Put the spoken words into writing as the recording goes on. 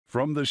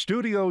From the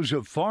studios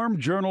of Farm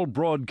Journal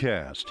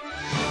Broadcast,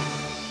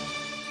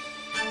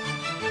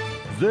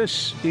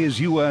 this is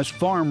U.S.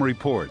 Farm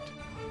Report.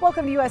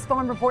 Welcome to U.S.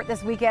 Farm Report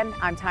this weekend.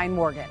 I'm Tyne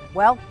Morgan.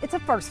 Well, it's a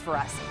first for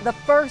us. The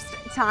first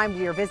time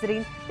we are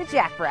visiting the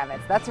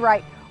Jackrabbits. That's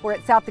right. We're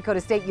at South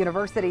Dakota State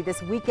University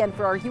this weekend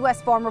for our U.S.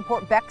 Farm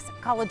Report Beck's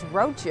College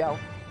Roadshow.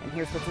 And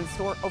here's what's in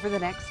store over the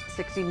next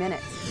 60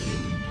 minutes.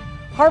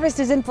 Harvest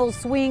is in full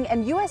swing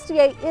and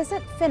USDA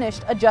isn't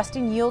finished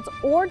adjusting yields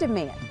or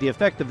demand. The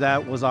effect of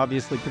that was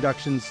obviously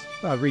production's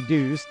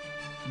reduced,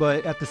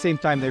 but at the same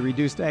time they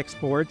reduced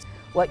exports.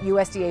 What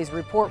USDA's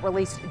report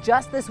released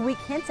just this week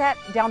hints at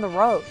down the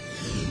road.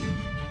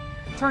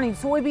 Turning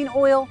soybean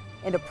oil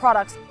into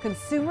products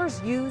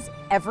consumers use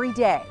every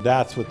day.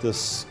 That's what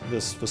this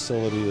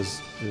facility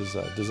is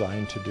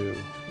designed to do,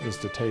 is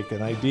to take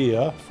an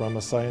idea from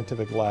a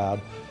scientific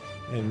lab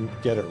and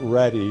get it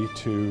ready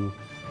to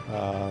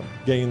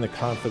gain the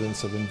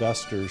confidence of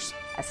investors.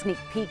 A sneak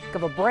peek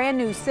of a brand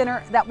new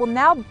center that will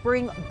now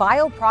bring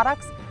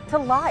bioproducts to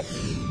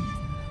life,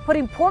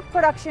 putting pork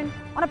production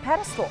on a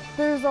pedestal.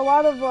 There's a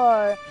lot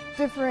of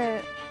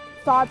different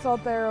thoughts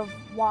out there of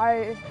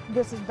why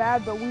this is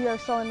bad, but we are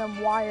showing them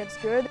why it's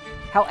good.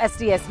 How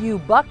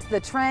SDSU bucked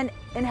the trend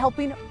in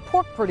helping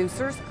pork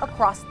producers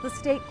across the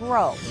state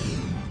grow.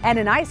 And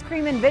an ice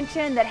cream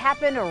invention that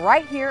happened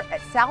right here at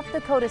South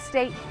Dakota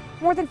State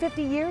more than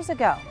 50 years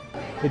ago.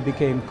 It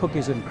became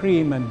cookies and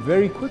cream, and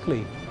very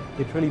quickly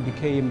it really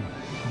became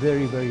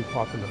very, very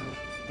popular.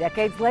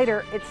 Decades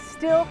later, it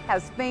still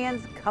has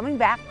fans coming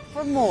back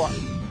for more.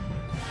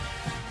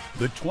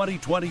 The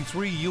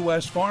 2023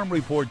 U.S. Farm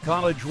Report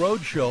College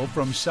Roadshow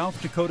from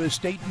South Dakota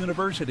State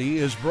University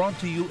is brought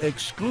to you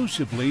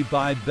exclusively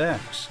by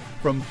Beck's.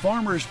 From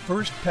farmers'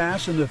 first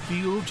pass in the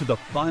field to the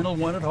final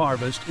one at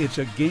harvest, it's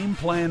a game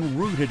plan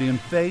rooted in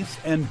faith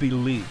and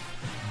belief.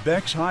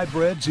 Beck's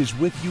Hybrids is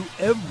with you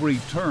every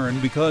turn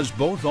because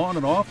both on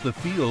and off the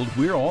field,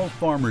 we're all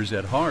farmers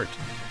at heart.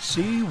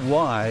 See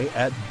why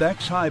at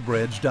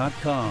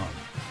beckshybrids.com.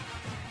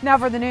 Now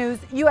for the news,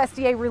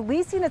 USDA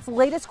releasing its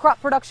latest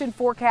crop production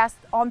forecast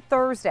on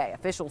Thursday.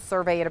 Officials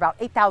surveyed about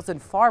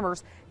 8,000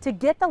 farmers to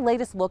get the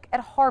latest look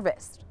at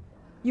harvest.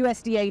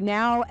 USDA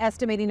now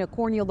estimating a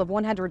corn yield of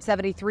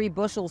 173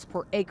 bushels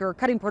per acre,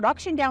 cutting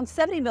production down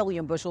 70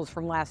 million bushels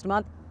from last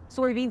month.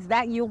 Soybeans,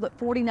 that yield at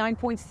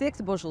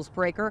 49.6 bushels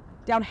per acre,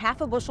 down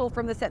half a bushel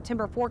from the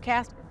September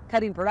forecast,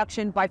 cutting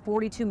production by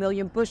 42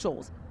 million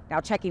bushels. Now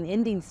checking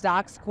ending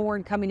stocks,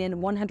 corn coming in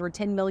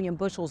 110 million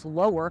bushels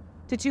lower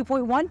to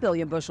 2.1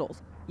 billion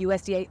bushels.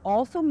 USDA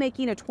also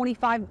making a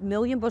 25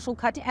 million bushel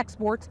cut to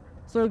exports.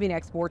 Soybean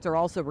exports are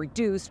also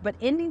reduced, but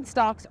ending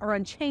stocks are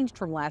unchanged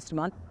from last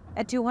month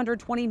at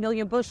 220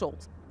 million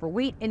bushels. For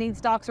wheat, ending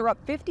stocks are up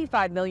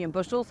 55 million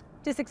bushels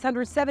to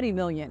 670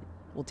 million.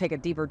 We'll take a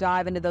deeper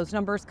dive into those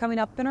numbers coming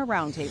up in our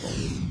roundtable.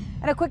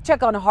 And a quick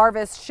check on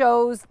harvest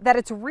shows that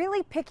it's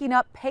really picking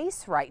up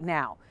pace right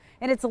now.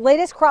 In its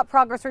latest crop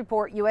progress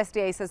report,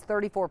 USDA says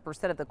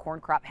 34% of the corn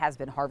crop has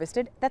been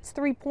harvested. That's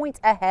 3 points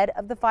ahead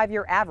of the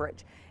 5-year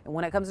average. And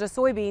when it comes to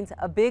soybeans,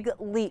 a big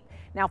leap.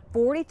 Now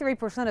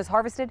 43% is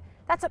harvested.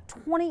 That's up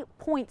 20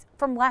 points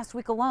from last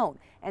week alone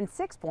and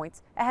 6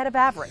 points ahead of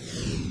average.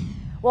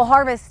 Well,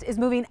 harvest is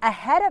moving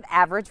ahead of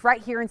average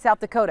right here in South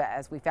Dakota,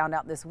 as we found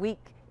out this week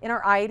in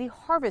our I-80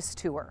 harvest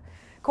tour.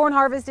 Corn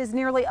harvest is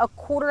nearly a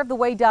quarter of the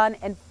way done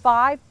and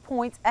 5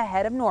 points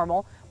ahead of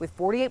normal, with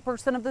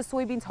 48% of the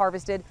soybeans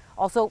harvested,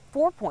 also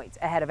 4 points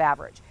ahead of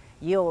average.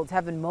 Yields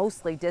have been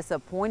mostly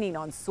disappointing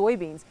on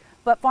soybeans,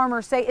 but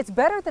farmers say it's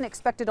better than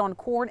expected on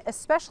corn,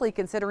 especially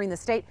considering the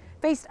state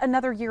faced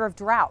another year of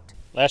drought.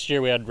 Last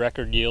year we had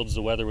record yields.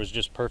 The weather was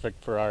just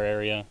perfect for our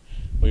area.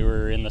 We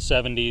were in the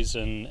 70s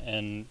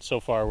and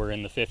so far we're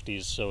in the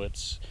 50s, so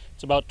it's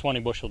about 20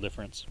 bushel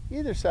difference.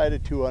 Either side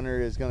of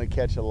 200 is going to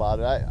catch a lot.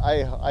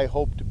 I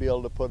hope to be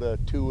able to put a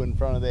 2 in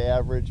front of the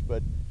average,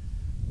 but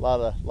a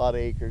lot of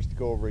acres to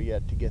go over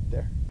yet to get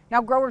there.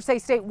 Now growers say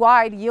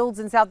statewide yields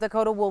in South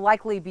Dakota will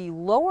likely be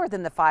lower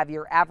than the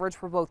 5-year average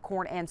for both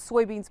corn and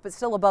soybeans, but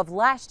still above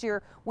last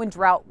year when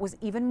drought was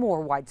even more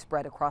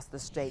widespread across the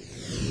state.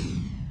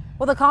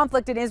 Well, the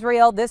conflict in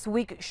Israel this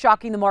week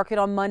shocking the market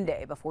on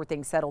Monday before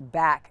things settled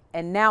back,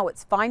 and now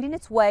it's finding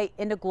its way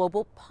into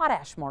global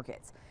potash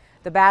markets.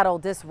 The battle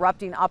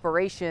disrupting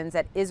operations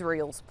at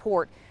Israel's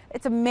port.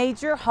 It's a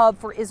major hub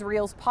for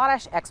Israel's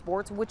potash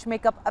exports, which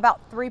make up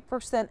about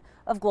 3%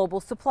 of global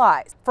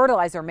supplies.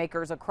 Fertilizer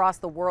makers across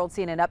the world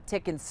seeing an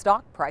uptick in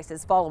stock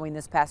prices following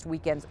this past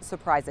weekend's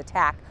surprise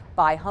attack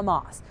by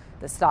Hamas.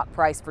 The stock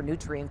price for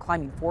Nutrien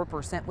climbing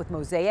 4%, with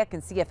Mosaic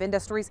and CF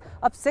Industries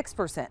up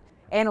 6%.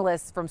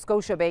 Analysts from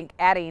Scotiabank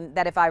adding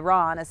that if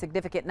Iran, a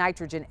significant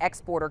nitrogen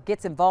exporter,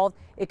 gets involved,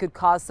 it could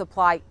cause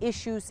supply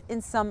issues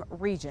in some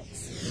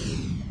regions.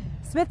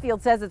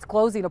 Smithfield says it's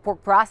closing a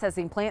pork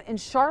processing plant in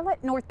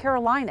Charlotte, North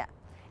Carolina.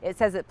 It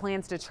says it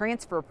plans to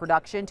transfer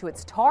production to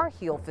its Tar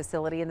Heel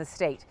facility in the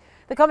state.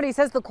 The company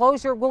says the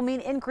closure will mean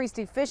increased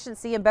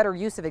efficiency and better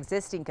use of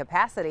existing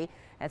capacity.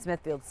 And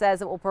Smithfield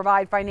says it will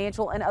provide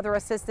financial and other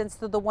assistance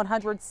to the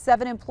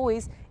 107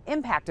 employees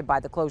impacted by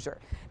the closure.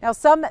 Now,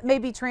 some may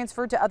be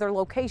transferred to other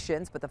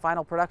locations, but the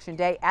final production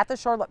day at the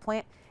Charlotte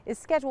plant is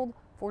scheduled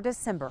for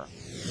December.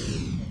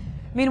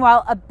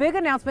 Meanwhile, a big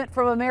announcement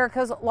from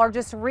America's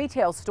largest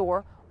retail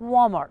store,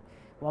 Walmart.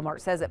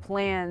 Walmart says it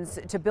plans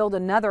to build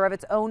another of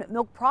its own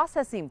milk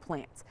processing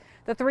plants.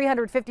 The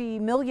 $350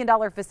 million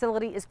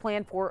facility is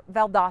planned for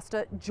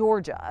Valdosta,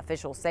 Georgia.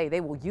 Officials say they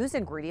will use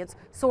ingredients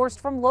sourced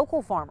from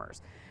local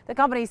farmers. The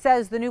company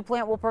says the new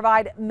plant will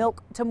provide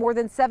milk to more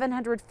than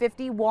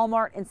 750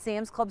 Walmart and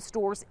Sam's Club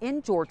stores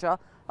in Georgia,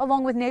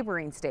 along with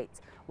neighboring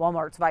states.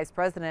 Walmart's vice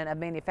president of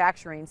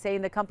manufacturing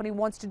saying the company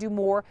wants to do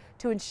more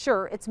to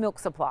ensure its milk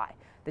supply.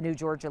 The new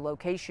Georgia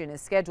location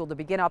is scheduled to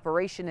begin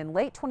operation in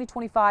late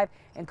 2025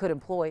 and could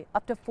employ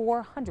up to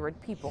 400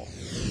 people.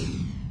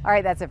 All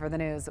right, that's it for the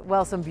news.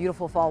 Well, some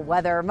beautiful fall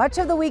weather. Much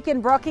of the week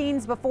in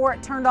Brookings before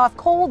it turned off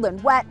cold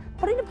and wet,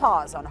 putting a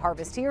pause on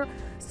harvest here.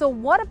 So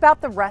what about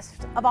the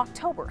rest of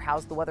October?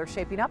 How's the weather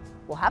shaping up?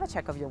 We'll have a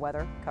check of your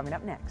weather coming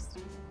up next.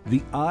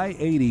 The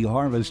I-80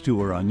 Harvest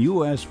Tour on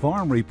U.S.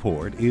 Farm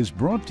Report is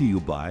brought to you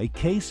by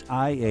Case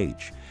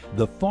IH.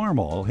 The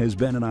Farmall has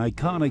been an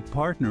iconic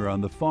partner on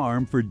the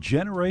farm for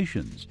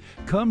generations.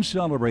 Come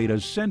celebrate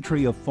a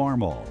century of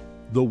Farmall.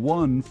 The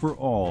one for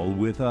all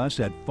with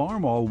us at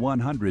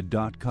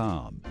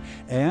farmall100.com.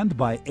 And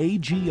by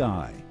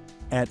AGI.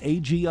 At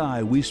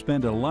AGI, we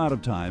spend a lot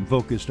of time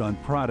focused on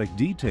product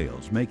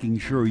details, making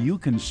sure you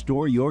can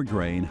store your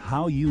grain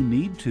how you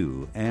need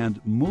to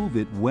and move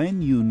it when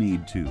you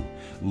need to.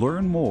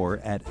 Learn more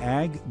at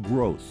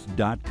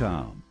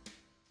aggrowth.com.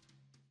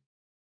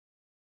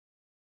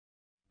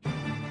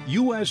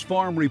 U.S.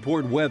 Farm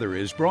Report weather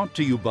is brought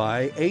to you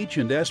by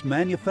H&S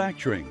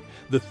Manufacturing.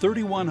 The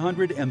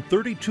 3100 and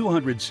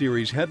 3200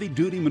 series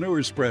heavy-duty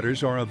manure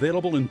spreaders are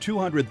available in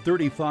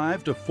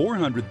 235 to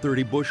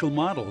 430 bushel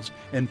models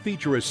and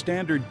feature a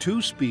standard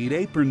 2-speed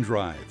apron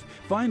drive.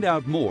 Find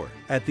out more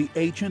at the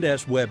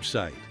H&S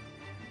website.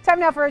 Time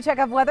now for a check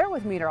of weather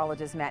with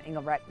meteorologist Matt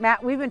Engelbrecht.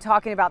 Matt, we've been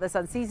talking about this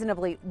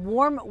unseasonably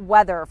warm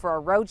weather for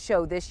our road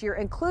show this year,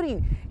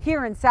 including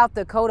here in South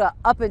Dakota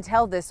up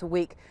until this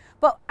week.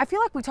 But I feel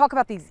like we talk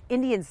about these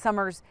Indian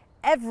summers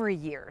every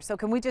year. So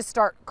can we just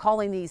start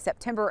calling these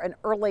September and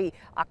early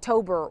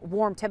October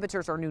warm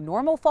temperatures our new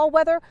normal fall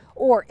weather?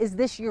 Or is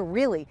this year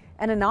really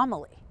an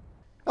anomaly?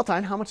 Well,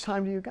 Tyne, how much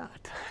time do you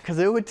got? Because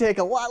it would take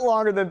a lot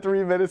longer than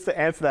 3 minutes to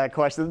answer that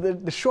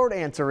question. The short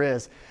answer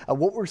is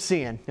what we're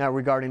seeing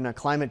regarding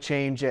climate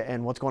change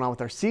and what's going on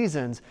with our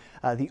seasons.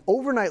 The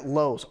overnight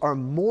lows, our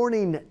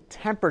morning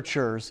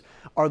temperatures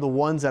are the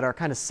ones that are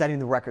kind of setting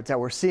the records that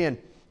we're seeing.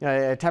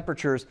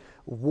 Temperatures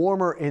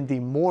warmer in the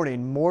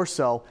morning more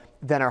so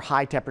than our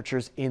high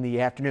temperatures in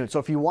the afternoon. So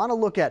if you want to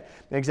look at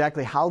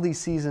exactly how these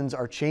seasons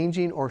are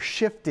changing or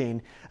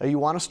shifting, you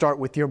want to start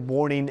with your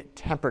morning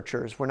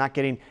temperatures. We're not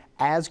getting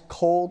as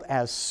cold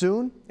as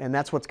soon, and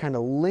that's what's kind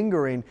of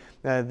lingering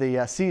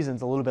the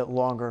seasons a little bit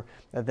longer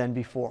than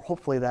before.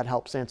 Hopefully that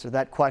helps answer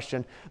that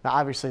question. Now,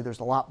 obviously there's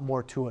a lot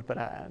more to it, but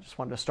I just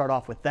wanted to start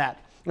off with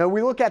that. Now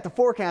we look at the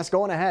forecast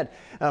going ahead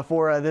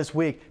for this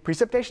week.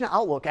 Precipitation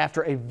outlook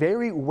after a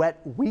very wet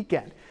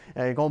weekend.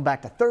 Going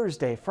back to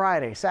Thursday,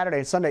 Friday, Saturday,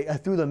 and Sunday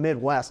through the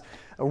Midwest.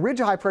 A ridge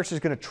of high pressure is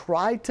going to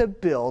try to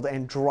build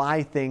and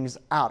dry things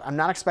out. I'm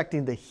not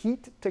expecting the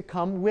heat to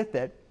come with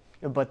it,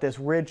 but this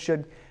ridge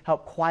should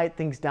help quiet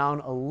things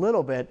down a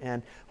little bit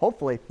and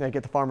hopefully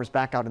get the farmers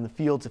back out in the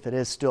fields if it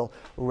is still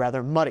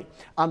rather muddy.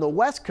 On the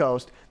west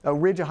coast, a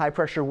ridge of high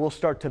pressure will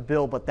start to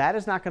build, but that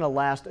is not going to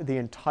last the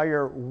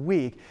entire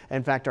week.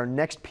 In fact, our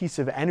next piece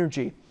of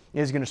energy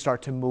is going to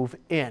start to move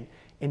in.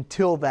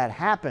 Until that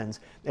happens,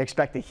 they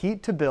expect the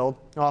heat to build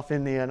off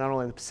in the not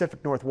only the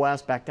Pacific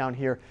Northwest, back down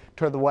here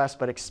toward the west,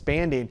 but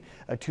expanding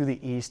to the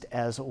east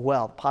as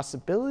well. The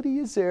possibility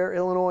is there,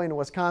 Illinois and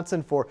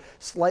Wisconsin, for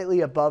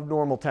slightly above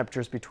normal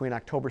temperatures between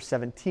October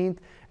 17th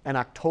and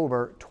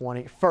October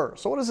 21st.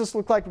 So what does this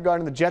look like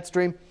regarding the jet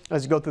stream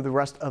as you go through the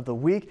rest of the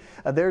week?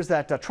 There's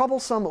that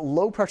troublesome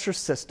low pressure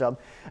system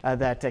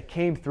that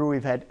came through.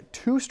 We've had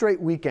 2 straight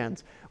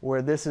weekends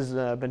where this has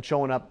been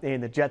showing up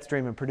in the jet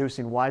stream and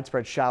producing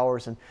widespread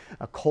showers and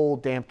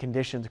cold, damp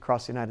conditions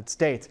across the United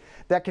States.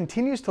 That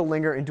continues to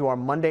linger into our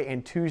Monday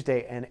and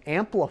Tuesday and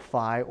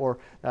amplify or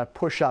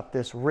push up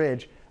this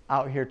ridge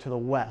out here to the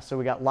west. So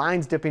we got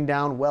lines dipping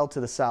down well to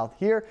the south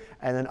here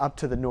and then up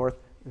to the north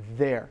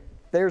there.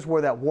 There's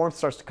where that warmth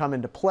starts to come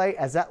into play.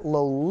 As that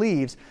low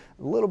leaves,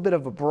 a little bit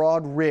of a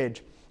broad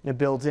ridge it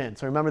builds in.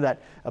 So remember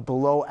that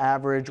below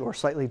average or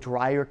slightly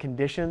drier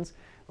conditions.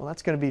 Well,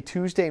 that's going to be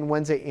Tuesday and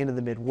Wednesday into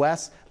the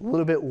Midwest. A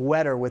little bit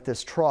wetter with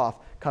this trough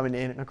coming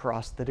in and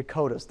across the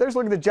Dakotas. There's a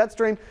look at the jet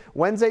stream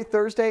Wednesday,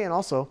 Thursday, and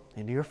also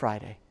into your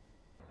Friday.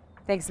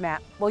 Thanks,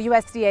 Matt. Well,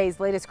 USDA's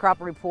latest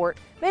crop report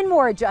made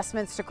more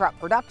adjustments to crop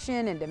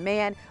production and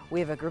demand. We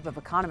have a group of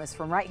economists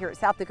from right here at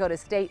South Dakota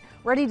State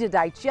ready to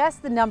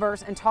digest the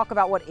numbers and talk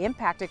about what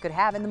impact it could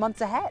have in the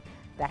months ahead.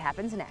 That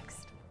happens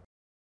next.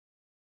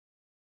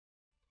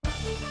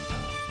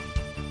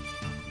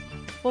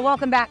 Well,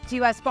 welcome back to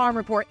U.S. Farm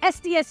Report.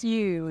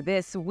 SDSU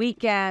this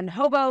weekend,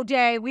 Hobo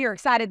Day. We are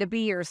excited to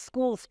be here.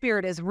 School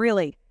spirit is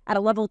really at a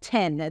level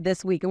 10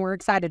 this week, and we're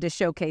excited to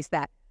showcase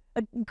that.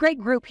 A great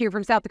group here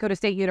from South Dakota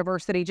State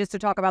University just to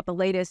talk about the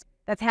latest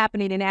that's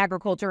happening in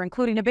agriculture,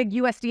 including a big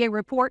USDA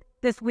report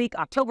this week.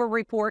 October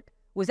report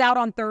was out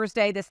on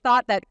Thursday. This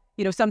thought that,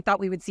 some thought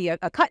we would see a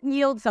cut in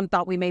yield. Some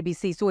thought we maybe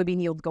see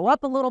soybean yields go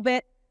up a little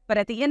bit. But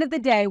at the end of the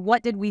day,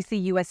 what did we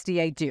see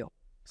USDA do?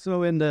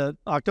 So in the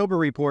October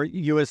report,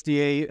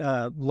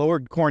 USDA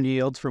lowered corn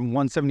yields from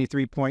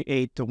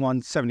 173.8 to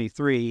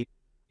 173.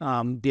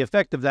 The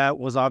effect of that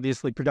was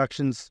obviously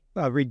production's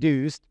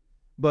reduced,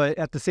 but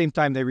at the same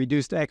time they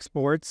reduced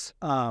exports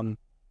and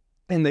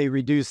they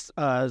reduced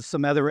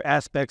some other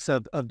aspects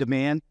of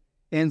demand.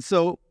 And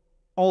so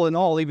all in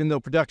all, even though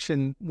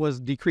production was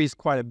decreased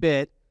quite a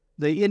bit,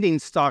 the ending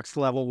stocks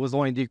level was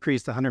only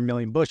decreased 100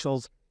 million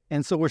bushels.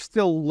 And so we're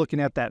still looking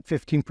at that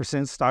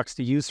 15% stocks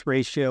to use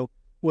ratio,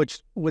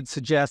 which would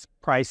suggest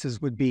prices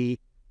would be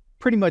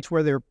pretty much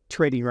where they're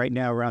trading right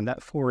now, around that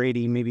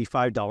 $4.80, maybe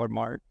 $5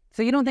 mark.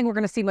 So you don't think we're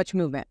going to see much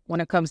movement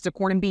when it comes to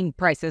corn and bean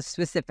prices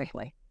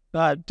specifically?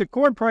 To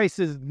corn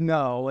prices,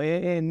 no.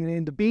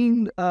 And the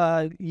bean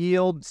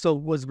yield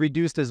was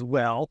reduced as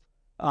well.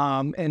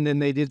 And then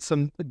they did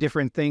some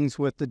different things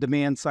with the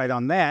demand side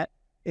on that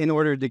in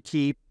order to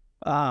keep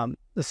the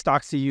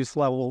stocks to use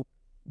level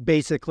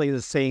basically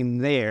the same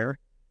there.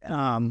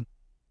 And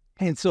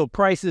so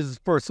prices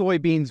for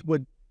soybeans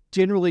would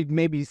generally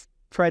maybe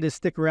try to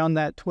stick around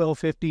that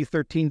 $12.50,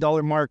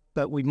 $13 mark,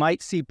 but we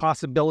might see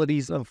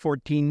possibilities of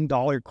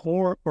 $14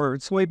 corn or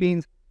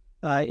soybeans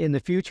in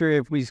the future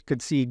if we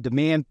could see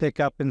demand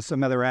pick up in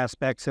some other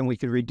aspects and we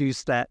could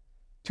reduce that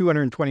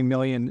 220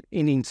 million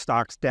ending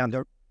stocks down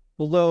to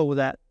below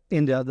that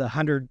into the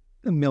 100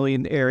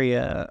 million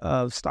area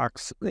of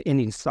stocks,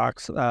 ending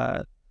stocks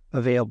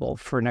available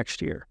for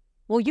next year.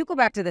 Well, you go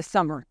back to this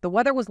summer. The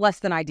weather was less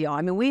than ideal.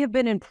 I mean, we have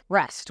been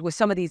impressed with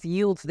some of these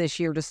yields this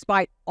year,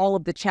 despite all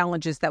of the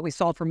challenges that we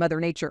saw from Mother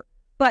Nature.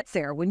 But,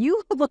 Sarah, when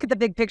you look at the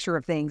big picture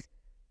of things,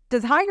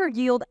 does higher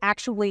yield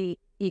actually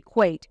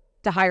equate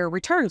to higher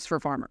returns for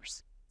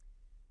farmers?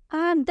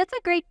 That's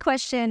a great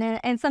question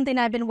and something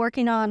I've been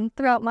working on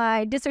throughout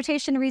my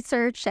dissertation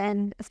research,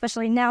 and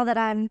especially now that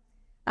I'm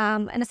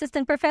an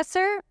assistant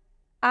professor.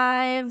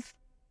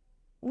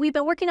 We've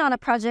been working on a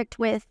project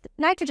with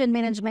nitrogen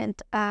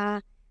management,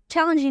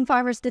 challenging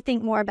farmers to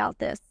think more about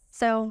this.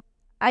 So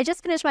I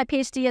just finished my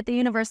PhD at the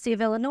University of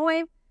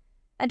Illinois,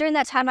 and during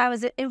that time I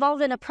was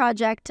involved in a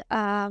project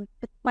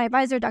with my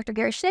advisor, Dr.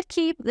 Gary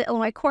Schnitke, the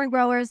Illinois Corn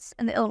Growers,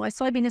 and the Illinois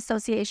Soybean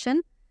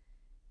Association.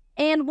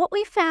 And what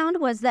we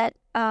found was that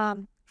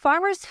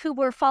farmers who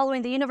were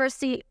following the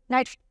university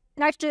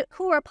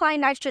who were applying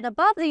nitrogen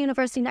above the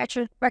university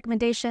nitrogen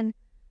recommendation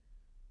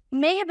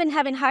may have been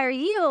having higher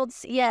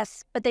yields,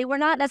 yes, but they were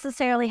not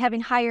necessarily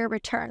having higher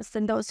returns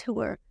than those who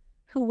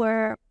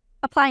were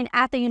applying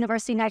at the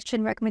university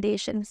nitrogen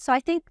recommendation. So I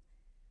think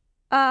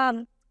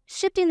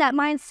shifting that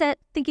mindset,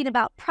 thinking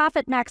about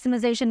profit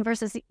maximization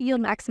versus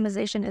yield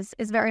maximization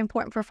is very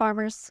important for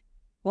farmers.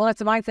 Well,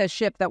 it's a mindset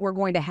shift that we're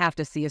going to have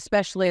to see,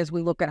 especially as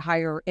we look at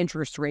higher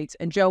interest rates.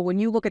 And Joe, when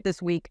you look at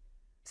this week,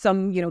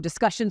 some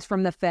discussions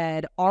from the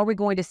Fed, are we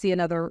going to see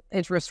another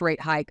interest rate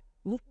hike?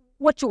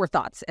 What's your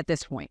thoughts at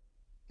this point?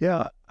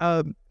 Yeah,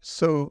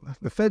 so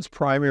the Fed's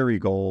primary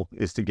goal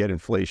is to get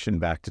inflation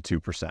back to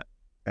 2%.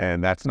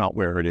 And that's not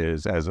where it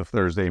is. As of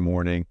Thursday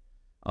morning,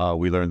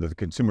 we learned that the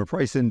consumer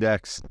price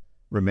index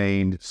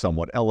remained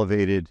somewhat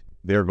elevated.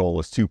 Their goal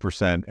is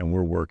 2%, and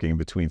we're working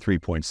between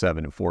 3.7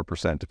 and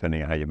 4%,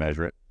 depending on how you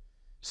measure it.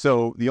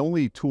 So the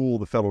only tool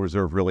the Federal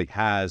Reserve really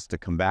has to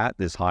combat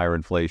this higher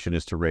inflation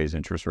is to raise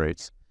interest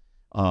rates.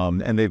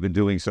 And they've been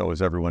doing so,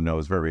 as everyone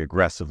knows, very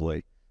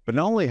aggressively. But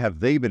not only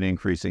have they been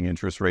increasing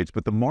interest rates,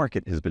 but the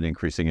market has been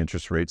increasing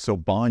interest rates. So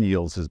bond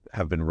yields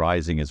have been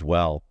rising as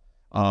well.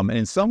 And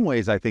in some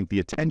ways, I think the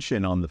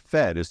attention on the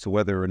Fed as to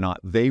whether or not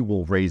they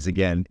will raise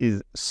again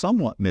is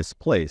somewhat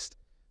misplaced.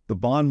 The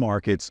bond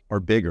markets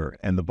are bigger,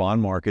 and the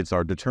bond markets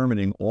are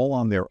determining all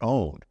on their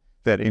own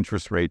that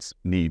interest rates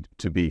need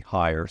to be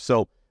higher.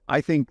 So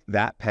I think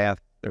that path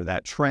or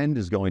that trend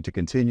is going to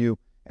continue,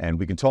 and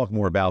we can talk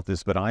more about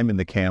this, but I'm in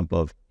the camp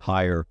of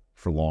higher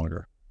for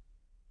longer.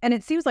 And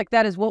it seems like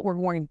that is what we're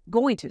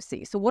going to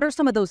see. So what are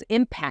some of those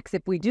impacts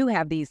if we do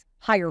have these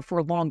higher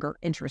for longer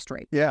interest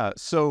rates? Yeah,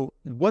 so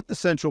what the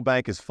central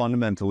bank is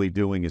fundamentally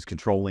doing is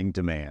controlling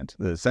demand.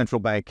 The central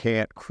bank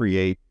can't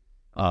create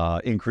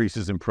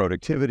increases in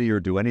productivity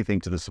or do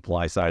anything to the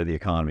supply side of the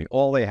economy.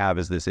 All they have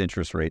is this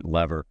interest rate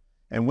lever.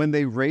 And when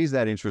they raise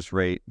that interest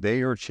rate,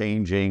 they are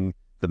changing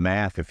the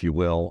math, if you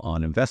will,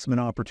 on investment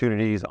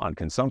opportunities, on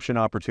consumption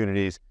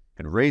opportunities,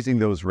 and raising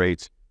those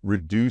rates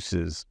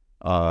reduces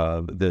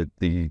the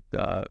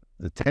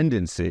the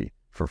tendency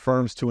for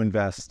firms to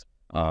invest,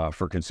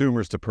 for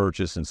consumers to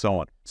purchase, and so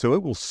on. So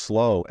it will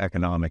slow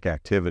economic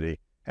activity.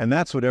 And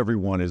that's what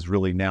everyone is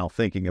really now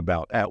thinking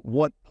about. At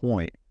what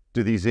point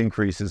do these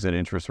increases in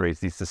interest rates,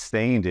 these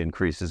sustained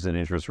increases in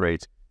interest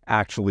rates,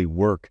 actually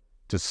work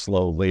to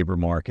slow labor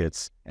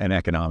markets and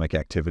economic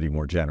activity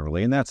more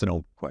generally? And that's an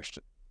open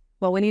question.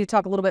 Well, we need to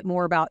talk a little bit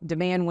more about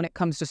demand when it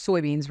comes to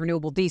soybeans,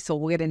 renewable diesel.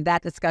 We'll get into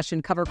that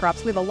discussion, cover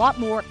crops. We have a lot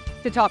more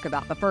to talk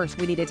about. But first,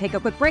 we need to take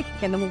a quick break,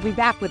 and then we'll be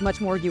back with much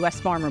more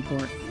U.S. Farm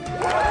Report.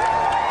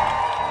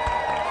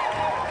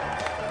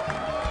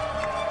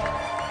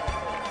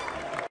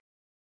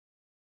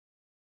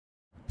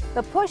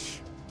 The push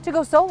to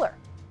go solar.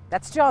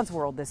 That's John's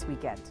world this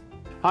weekend.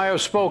 I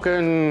have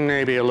spoken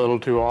maybe a little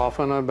too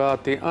often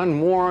about the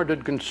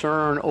unwarranted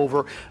concern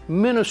over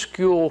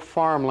minuscule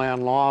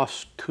farmland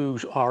loss to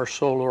our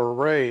solar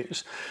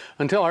arrays,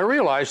 until I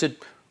realized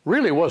it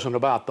really wasn't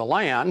about the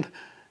land.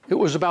 It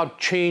was about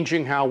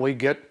changing how we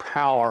get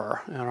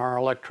power and our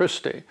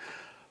electricity.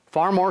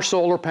 Far more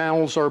solar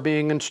panels are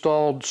being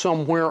installed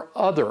somewhere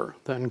other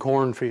than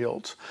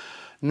cornfields.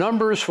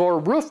 Numbers for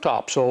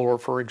rooftop solar,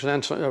 for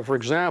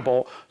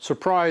example,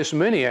 surprised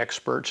many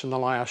experts in the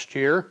last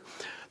year.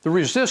 The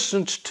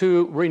resistance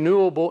to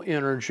renewable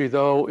energy,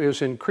 though,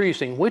 is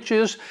increasing, which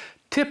is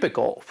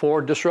typical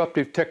for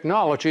disruptive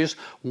technologies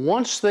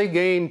once they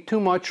gain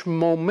too much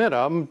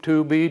momentum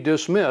to be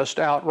dismissed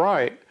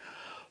outright.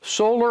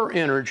 Solar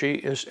energy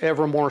is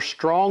ever more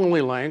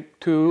strongly linked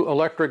to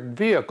electric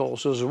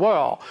vehicles as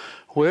well,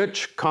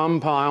 which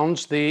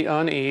compounds the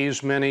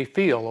unease many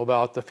feel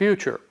about the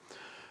future.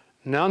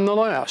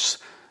 Nonetheless,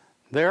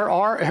 there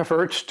are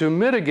efforts to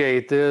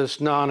mitigate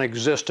this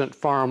non-existent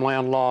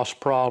farmland loss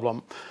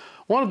problem.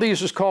 One of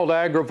these is called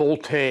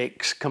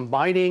agrivoltaics,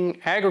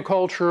 combining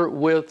agriculture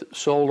with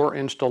solar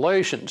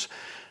installations.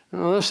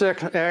 Now, this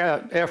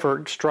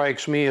effort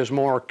strikes me as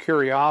more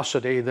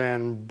curiosity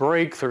than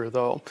breakthrough,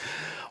 though.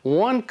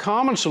 One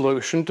common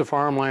solution to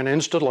farmland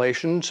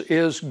installations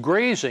is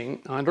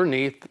grazing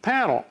underneath the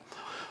panel.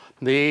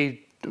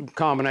 The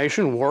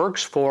combination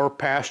works for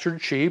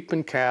pastured sheep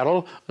and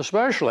cattle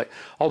especially,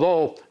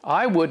 although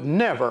I would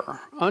never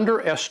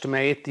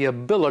underestimate the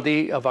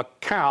ability of a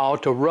cow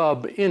to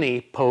rub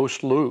any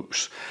post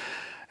loose.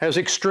 As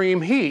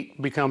extreme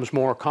heat becomes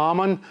more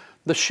common,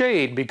 the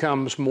shade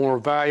becomes more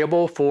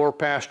valuable for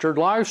pastured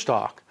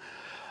livestock.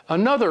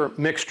 Another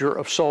mixture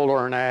of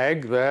solar and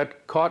ag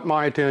that caught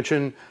my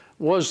attention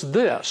was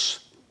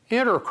this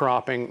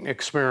intercropping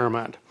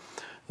experiment.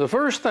 The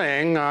first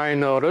thing I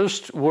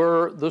noticed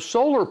were the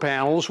solar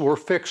panels were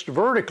fixed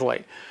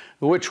vertically,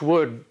 which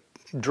would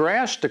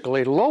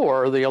drastically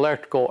lower the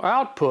electrical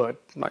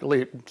output, at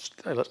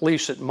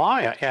least at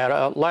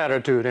my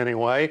latitude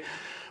anyway.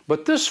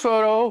 But this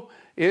photo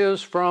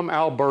is from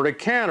Alberta,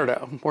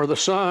 Canada, where the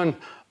sun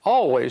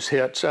always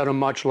hits at a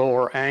much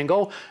lower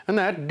angle, and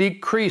that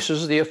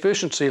decreases the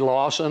efficiency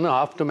loss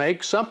enough to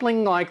make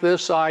something like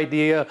this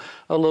idea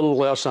a little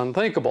less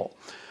unthinkable.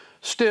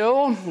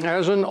 Still,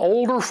 as an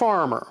older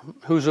farmer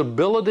whose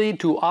ability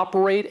to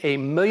operate a $1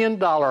 million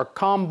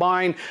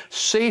combine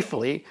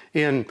safely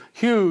in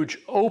huge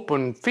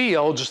open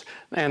fields,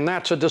 and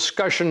that's a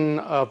discussion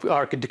of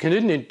our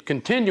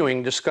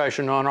continuing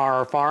discussion on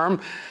our farm,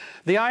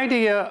 the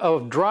idea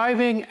of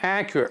driving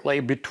accurately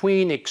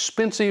between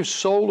expensive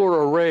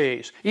solar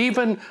arrays,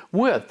 even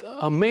with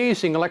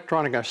amazing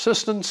electronic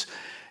assistance,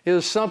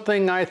 is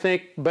something I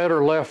think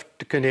better left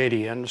to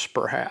Canadians,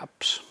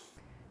 perhaps.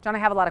 John, I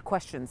have a lot of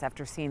questions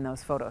after seeing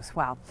those photos.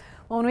 Wow.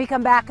 Well, when we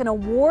come back, an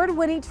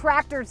award-winning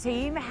tractor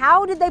team.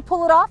 How did they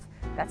pull it off?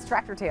 That's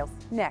Tractor Tales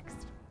next.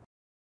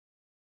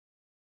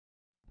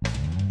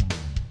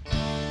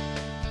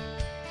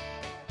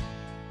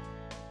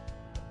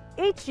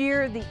 Each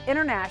year, the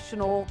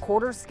International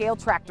Quarter-Scale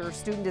Tractor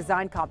Student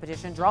Design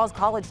Competition draws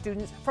college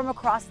students from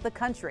across the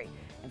country.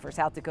 And for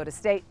South Dakota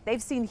State,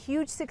 they've seen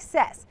huge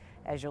success,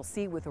 as you'll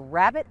see with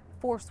Rabbit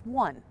Force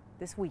 1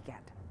 this weekend.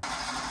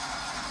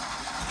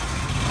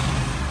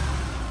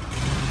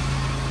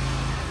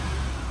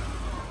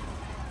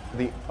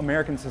 The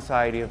American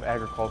Society of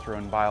Agricultural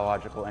and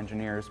Biological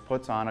Engineers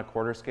puts on a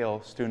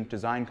quarter-scale student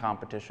design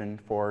competition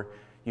for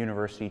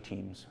university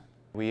teams.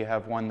 We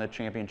have won the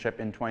championship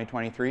in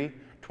 2023,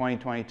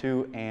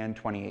 2022, and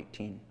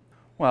 2018.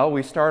 Well,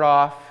 we start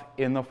off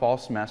in the fall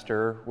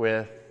semester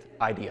with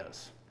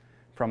ideas.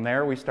 From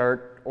there, we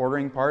start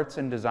ordering parts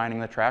and designing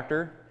the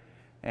tractor.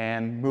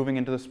 And moving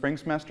into the spring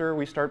semester,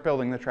 we start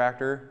building the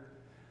tractor.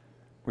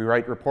 We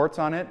write reports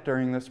on it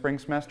during the spring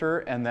semester,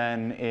 and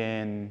then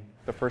in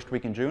the first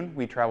week in June,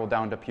 we travel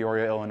down to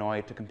Peoria,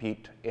 Illinois to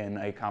compete in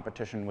a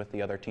competition with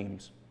the other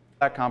teams.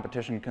 That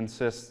competition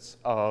consists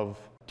of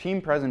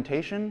team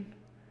presentation,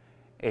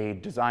 a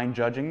design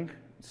judging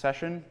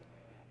session,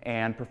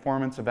 and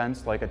performance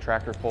events like a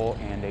tractor pull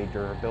and a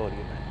durability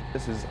event.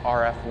 This is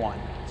RF1,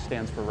 it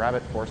stands for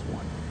Rabbit Force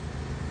 1.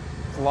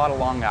 It's a lot of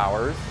long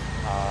hours.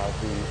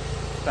 We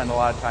spend a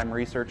lot of time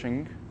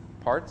researching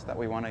parts that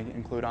we want to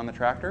include on the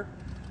tractor.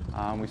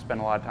 We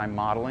spend a lot of time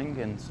modeling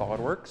in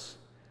SolidWorks.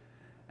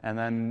 and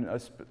then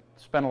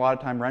spent a lot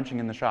of time wrenching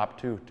in the shop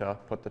too to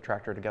put the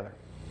tractor together.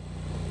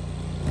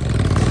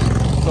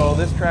 So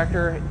this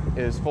tractor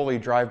is fully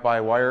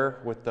drive-by-wire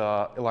with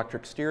the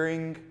electric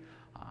steering.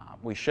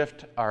 We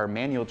shift our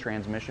manual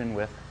transmission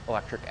with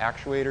electric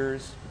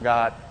actuators.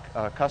 Got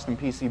a custom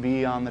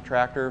PCB on the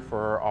tractor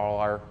for all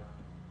our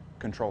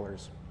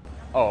controllers.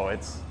 Oh,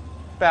 it's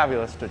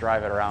fabulous to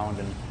drive it around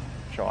and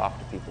show off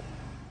to people.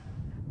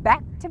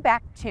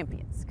 Back-to-back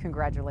champions.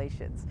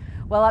 Congratulations.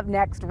 Well, up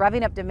next,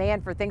 revving up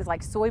demand for things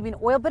like soybean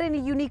oil, but in a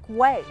unique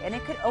way, and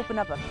it could open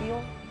up a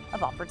field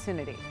of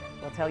opportunity.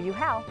 We'll tell you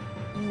how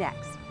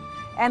next.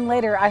 And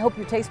later, I hope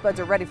your taste buds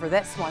are ready for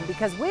this one,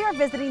 because we are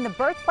visiting the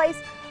birthplace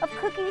of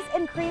cookies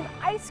and cream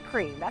ice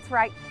cream. That's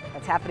right.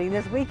 That's happening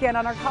this weekend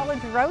on our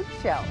College Road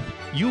Show.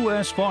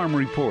 U.S. Farm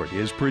Report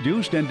is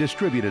produced and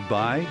distributed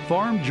by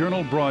Farm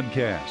Journal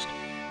Broadcast.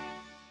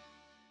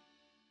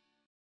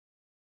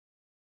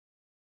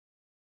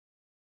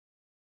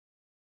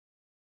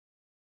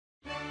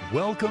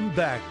 Welcome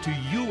back to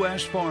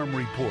U.S. Farm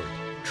Report.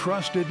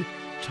 Trusted,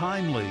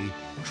 timely,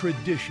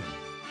 tradition.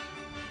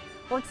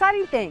 Well,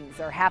 exciting things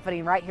are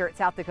happening right here at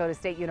South Dakota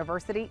State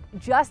University.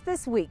 Just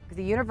this week,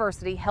 the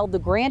university held the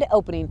grand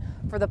opening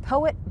for the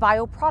Poet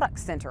Bioproducts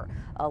Center,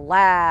 a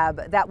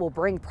lab that will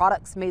bring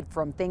products made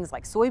from things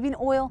like soybean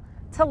oil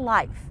to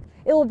life.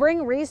 It will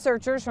bring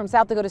researchers from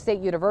South Dakota State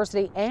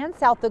University and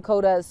South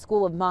Dakota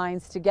School of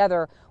Mines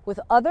together with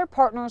other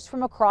partners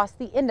from across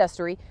the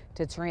industry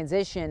to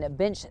transition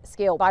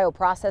bench-scale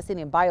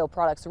bioprocessing and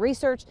bioproducts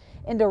research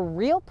into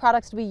real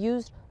products to be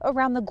used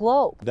around the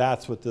globe.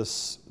 That's what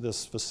this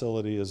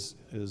facility is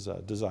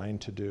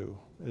designed to do,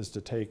 is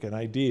to take an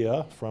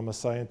idea from a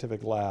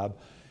scientific lab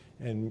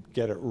and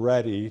get it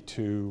ready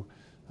to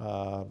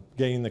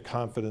gain the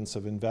confidence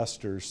of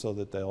investors so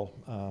that they'll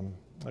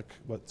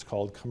what's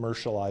called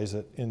commercialize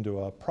it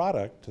into a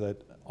product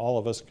that all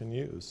of us can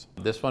use.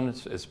 This one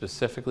is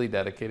specifically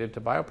dedicated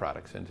to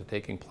bioproducts and to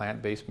taking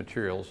plant-based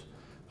materials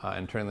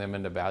and turning them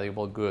into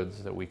valuable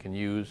goods that we can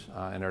use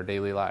in our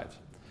daily lives.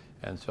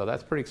 And so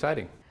that's pretty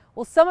exciting.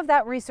 Well, some of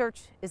that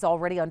research is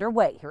already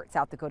underway here at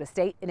South Dakota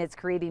State, and it's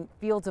creating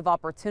fields of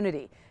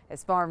opportunity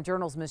as Farm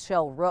Journal's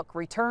Michelle Rook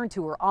returned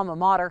to her alma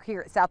mater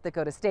here at South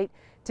Dakota State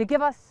to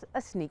give us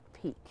a sneak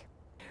peek.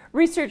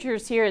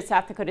 Researchers here at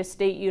South Dakota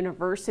State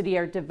University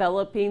are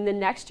developing the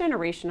next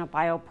generation of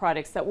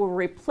bioproducts that will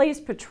replace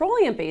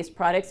petroleum-based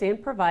products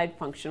and provide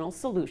functional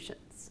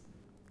solutions.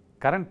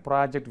 Current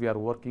project we are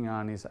working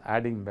on is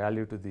adding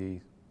value to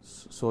the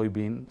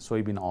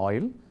soybean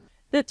oil.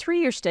 The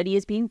 3-year study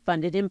is being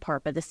funded in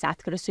part by the South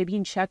Dakota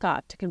Soybean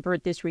Checkoff to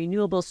convert this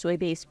renewable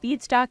soy-based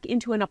feedstock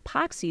into an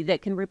epoxy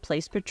that can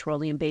replace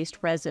petroleum-based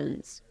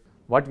resins.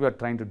 What we are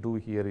trying to do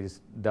here is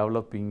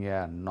developing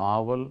a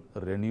novel,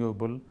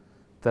 renewable,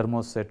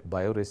 thermoset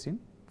bioresin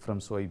from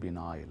soybean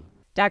oil.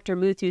 Dr.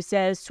 Muthu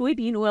says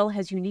soybean oil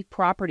has unique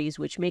properties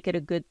which make it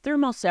a good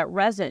thermoset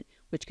resin,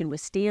 which can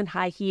withstand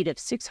high heat of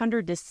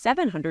 600 to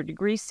 700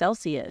 degrees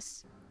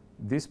Celsius.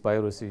 These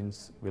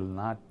bioresins will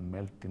not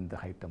melt in the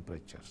high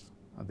temperatures.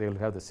 They will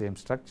have the same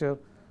structure,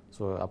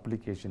 so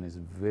application is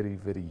very,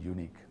 very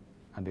unique,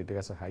 and it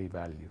has a high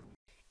value.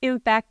 In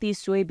fact, these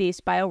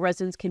soy-based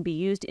bioresins can be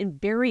used in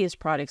various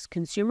products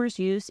consumers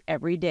use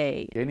every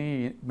day.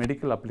 Any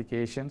medical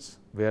applications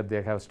where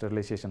they have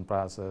sterilization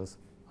process,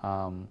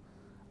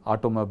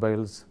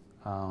 automobiles,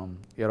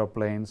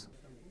 aeroplanes.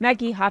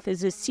 Maggie Hoff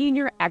is a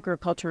senior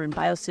agriculture and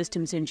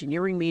biosystems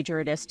engineering major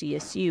at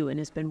SDSU and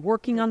has been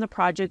working on the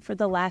project for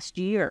the last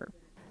year.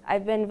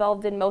 I've been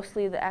involved in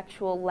mostly the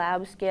actual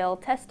lab scale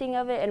testing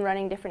of it and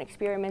running different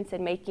experiments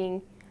and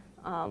making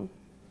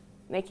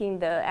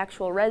the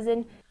actual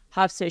resin.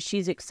 Hoff says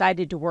she's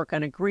excited to work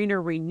on a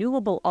greener,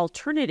 renewable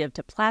alternative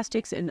to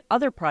plastics and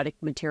other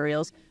product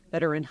materials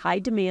that are in high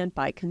demand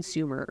by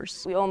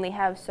consumers. We only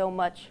have so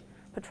much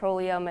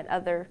petroleum and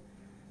other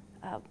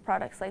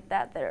products like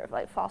that that are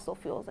like fossil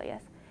fuels, I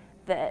guess,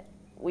 that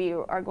we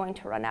are going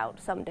to run out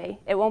someday.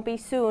 It won't be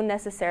soon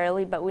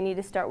necessarily, but we need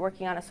to start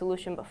working on a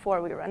solution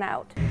before we run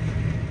out.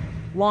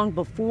 Long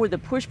before the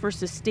push for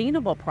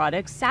sustainable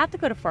products, South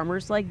Dakota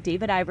farmers like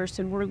David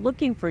Iverson were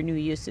looking for new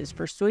uses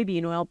for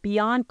soybean oil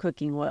beyond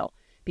cooking oil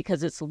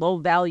because its low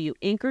value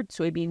anchored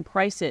soybean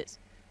prices.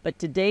 But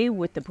today,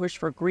 with the push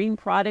for green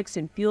products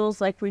and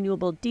fuels like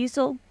renewable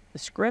diesel, the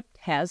script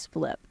has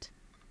flipped.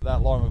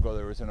 Not long ago,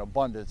 there was an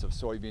abundance of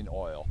soybean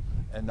oil,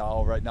 and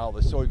right now the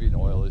soybean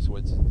oil is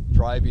what's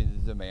driving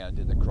the demand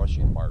in the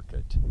crushing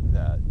market,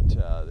 that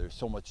there's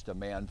so much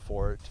demand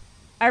for it.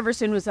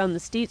 Iverson was on the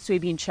state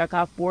soybean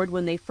checkoff board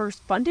when they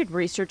first funded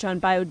research on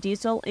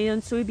biodiesel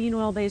and soybean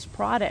oil-based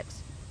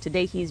products.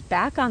 Today, he's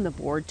back on the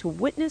board to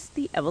witness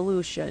the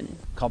evolution.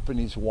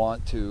 Companies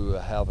want to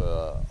have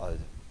a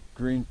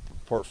green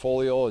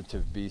portfolio and to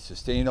be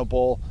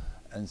sustainable,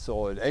 and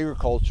so in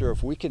agriculture,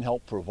 if we can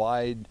help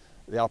provide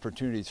the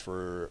opportunities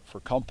for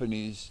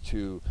companies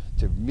to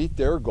meet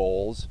their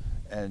goals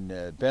and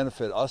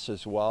benefit us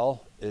as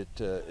well,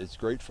 it's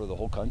great for the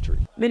whole country.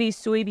 Many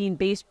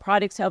soybean-based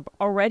products have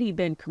already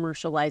been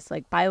commercialized,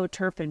 like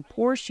BioTurf and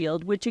Pore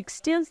Shield, which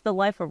extends the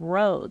life of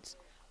roads.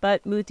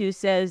 But Muthu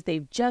says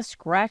they've just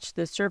scratched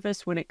the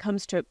surface when it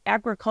comes to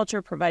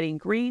agriculture providing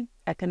green,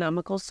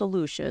 economical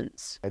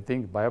solutions. I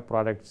think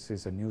bioproducts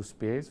is a new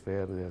space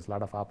where there's a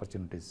lot of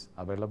opportunities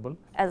available.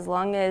 As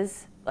long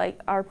as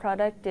our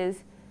product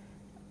is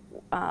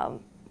a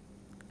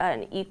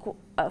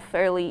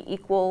fairly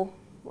equal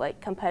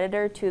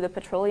competitor to the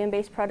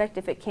petroleum-based product,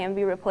 if it can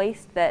be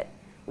replaced, that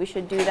we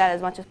should do that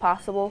as much as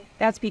possible.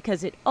 That's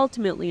because it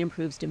ultimately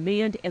improves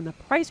demand and the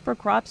price for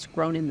crops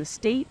grown in the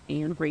state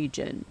and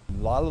region.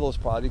 A lot of those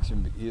products,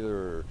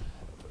 either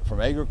from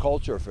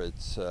agriculture, if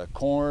it's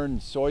corn,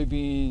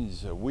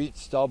 soybeans, wheat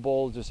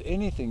stubble, just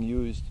anything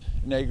used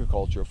in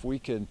agriculture, if we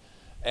can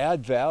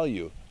add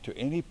value to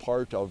any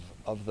part of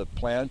the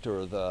plant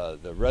or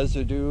the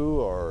residue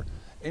or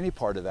any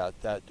part of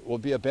that, that will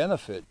be a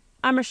benefit.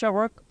 I'm Michelle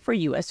Rook for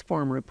U.S.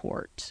 Farm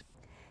Report.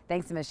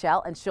 Thanks to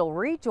Michelle, and she'll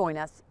rejoin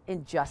us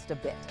in just a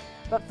bit.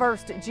 But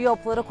first,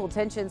 geopolitical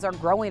tensions are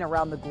growing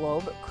around the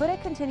globe. Could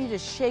it continue to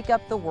shake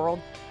up the world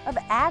of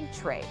ag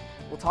trade?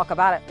 We'll talk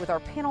about it with our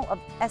panel of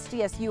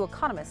SDSU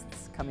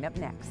economists coming up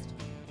next.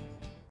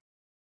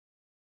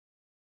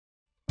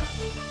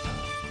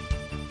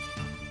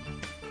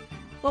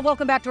 Well,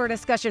 welcome back to our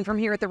discussion from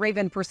here at the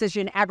Raven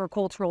Precision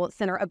Agricultural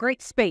Center. A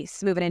great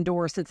space moving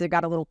indoors since it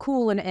got a little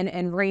cool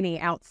and rainy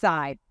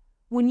outside.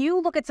 When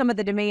you look at some of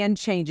the demand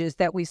changes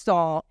that we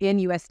saw in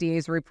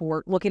USDA's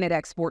report, looking at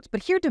exports,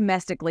 but here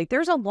domestically,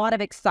 there's a lot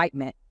of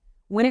excitement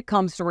when it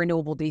comes to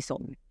renewable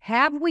diesel.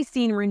 Have we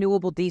seen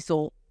renewable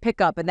diesel pick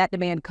up and that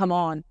demand come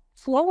on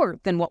slower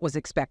than what was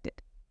expected?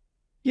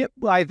 Yep,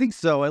 well, I think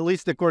so, at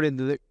least according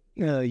to the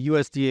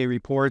USDA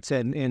reports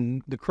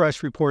and the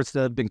crush reports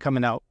that have been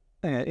coming out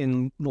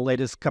in the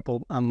latest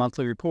couple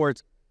monthly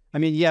reports. I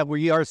mean, yeah,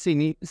 we are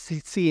seeing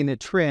a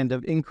trend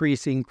of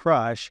increasing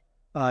crush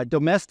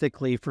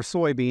domestically for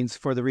soybeans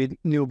for the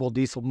renewable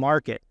diesel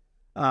market.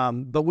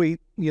 But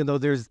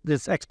there's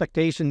this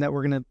expectation that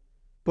we're going to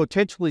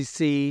potentially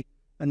see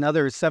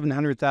another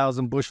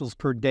 700,000 bushels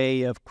per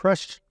day of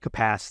crush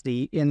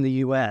capacity in the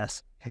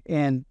U.S.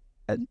 And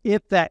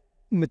if that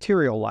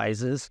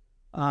materializes,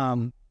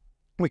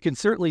 we can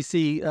certainly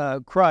see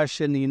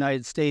crush in the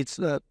United States,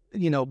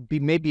 be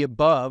maybe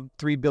above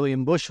 3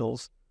 billion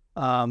bushels.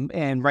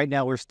 And right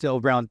now we're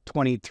still around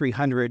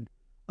 2,300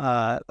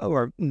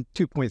 or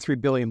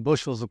 2.3 billion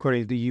bushels,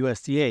 according to the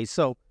USDA.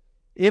 So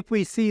if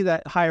we see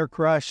that higher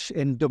crush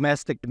and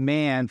domestic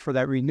demand for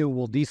that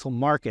renewable diesel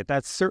market,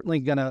 that's certainly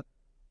going to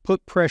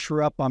put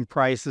pressure up on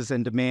prices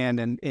and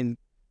demand and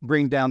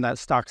bring down that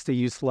stocks to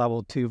use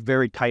level to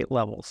very tight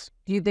levels.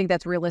 Do you think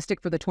that's realistic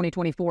for the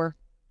 2024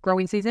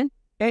 growing season?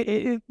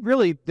 It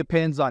really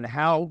depends on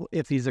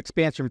if these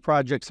expansion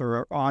projects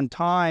are on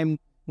time,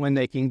 when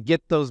they can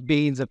get those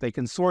beans, if they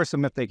can source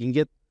them, if they can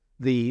get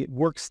the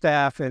work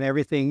staff and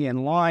everything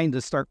in line to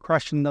start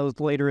crushing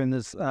those later in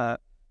this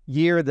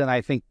year, then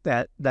I think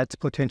that's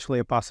potentially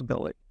a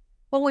possibility.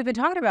 Well, we've been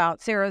talking about,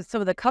 Sarah,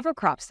 some of the cover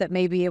crops that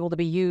may be able to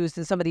be used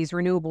in some of these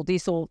renewable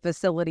diesel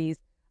facilities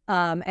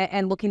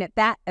and looking at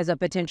that as a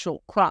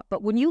potential crop.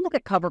 But when you look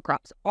at cover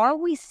crops, are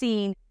we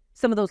seeing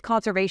some of those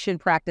conservation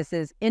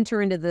practices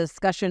enter into the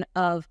discussion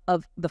of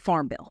the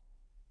Farm Bill?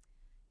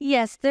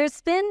 Yes, there's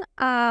been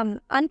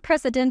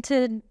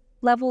unprecedented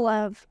level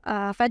of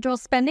federal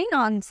spending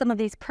on some of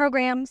these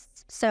programs.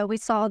 So we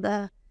saw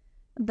the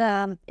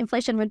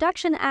Inflation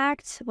Reduction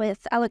Act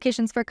with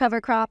allocations for cover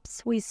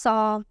crops. We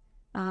saw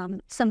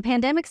some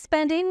pandemic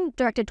spending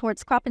directed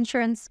towards crop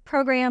insurance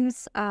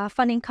programs,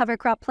 funding cover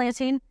crop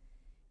planting.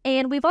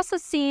 And we've also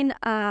seen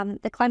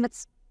the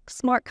Climate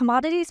Smart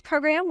Commodities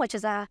Program, which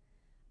is a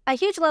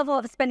huge level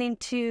of spending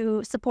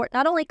to support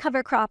not only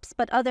cover crops,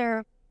 but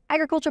other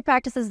agriculture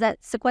practices that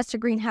sequester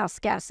greenhouse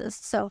gases.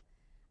 So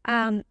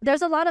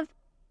there's a lot of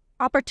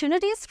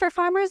opportunities for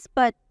farmers,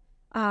 but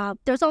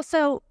there's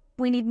also,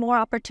 we need more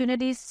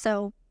opportunities.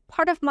 So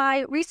part of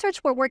my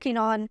research, we're working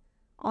on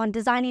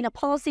designing a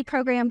policy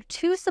program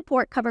to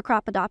support cover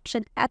crop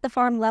adoption at the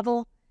farm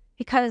level,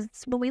 because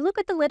when we look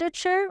at the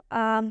literature,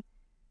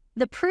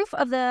 the proof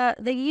of the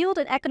yield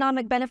and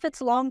economic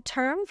benefits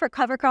long-term for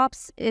cover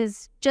crops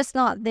is just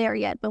not there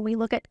yet when we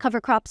look at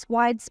cover crops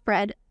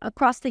widespread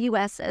across the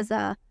U.S. as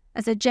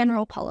a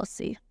general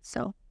policy.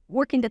 So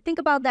working to think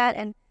about that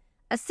and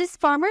assist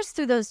farmers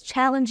through those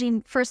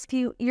challenging first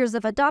few years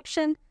of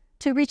adoption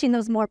to reaching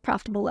those more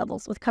profitable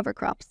levels with cover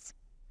crops.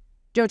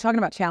 Joe, talking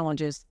about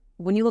challenges,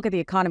 when you look at the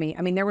economy,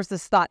 I mean, there was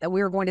this thought that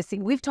we were going to see,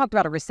 we've talked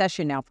about a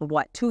recession now for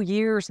 2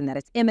 years, and that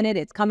it's imminent,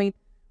 it's coming.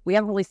 We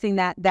haven't really seen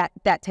that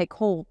take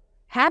hold.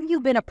 Have you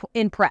been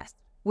impressed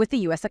with the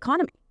U.S.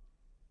 economy?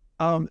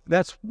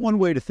 That's one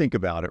way to think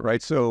about it,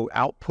 right? So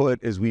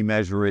output, as we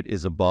measure it,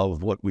 is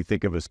above what we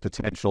think of as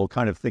potential.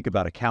 Kind of think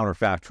about a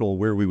counterfactual,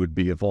 where we would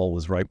be if all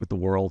was right with the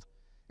world.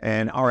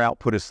 And our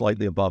output is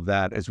slightly above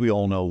that. As we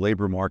all know,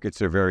 labor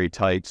markets are very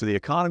tight. So the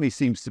economy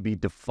seems to be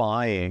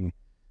defying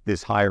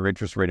this higher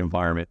interest rate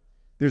environment.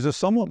 There's a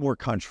somewhat more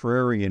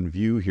contrarian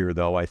view here,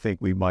 though, I think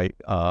we might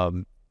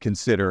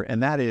consider,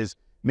 and that is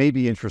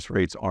maybe interest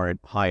rates aren't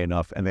high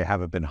enough and they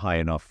haven't been high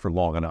enough for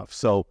long enough.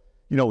 So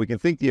we can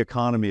think the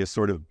economy is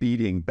sort of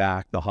beating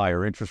back the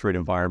higher interest rate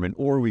environment,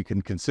 or we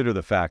can consider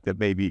the fact that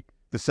maybe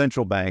the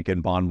central bank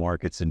and bond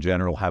markets in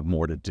general have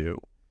more to do.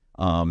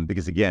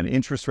 Because again,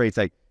 interest rates,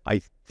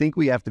 I think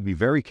we have to be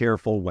very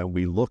careful when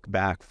we look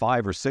back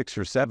 5 or 6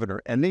 or 7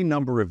 or any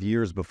number of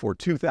years before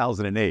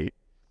 2008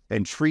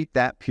 and treat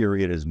that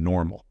period as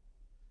normal,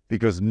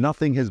 because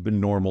nothing has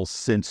been normal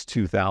since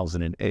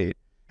 2008.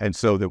 And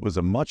so there was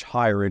a much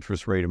higher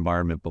interest rate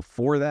environment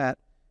before that.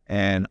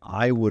 And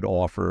I would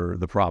offer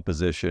the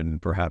proposition,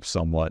 perhaps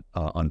somewhat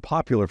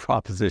unpopular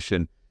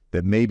proposition,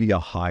 that maybe a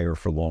higher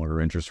for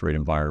longer interest rate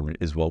environment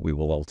is what we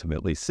will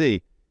ultimately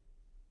see.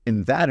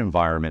 In that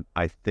environment,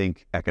 I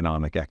think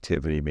economic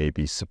activity may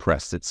be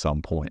suppressed at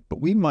some point,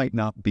 but we might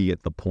not be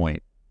at the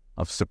point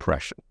of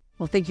suppression.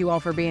 Well, thank you all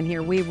for being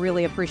here. We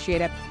really appreciate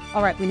it.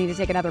 All right, we need to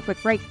take another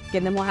quick break,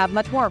 and then we'll have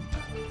much more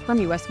from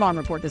U.S. Farm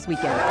Report this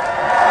weekend.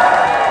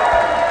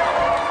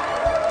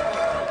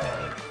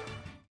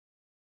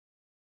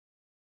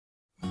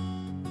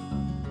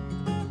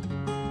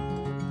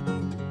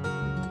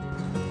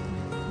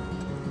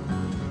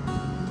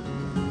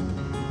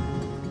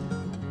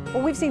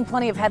 Well, we've seen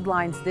plenty of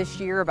headlines this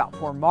year about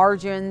poor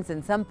margins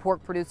and some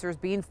pork producers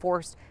being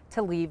forced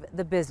to leave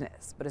the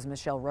business. But as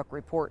Michelle Rook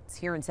reports,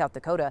 here in South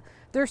Dakota,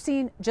 they're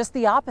seeing just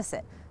the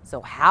opposite. So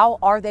how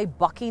are they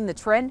bucking the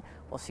trend?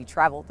 Well, she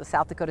traveled to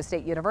South Dakota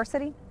State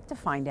University to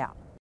find out.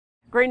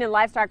 Grain and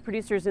livestock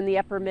producers in the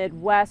upper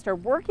Midwest are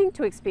working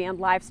to expand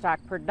livestock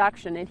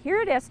production. And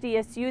here at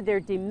SDSU, they're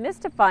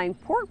demystifying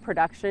pork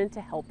production to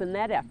help in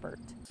that effort.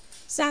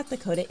 South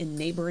Dakota and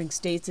neighboring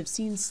states have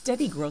seen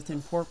steady growth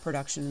in pork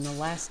production in the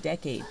last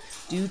decade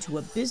due to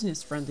a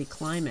business-friendly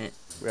climate.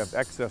 We have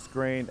excess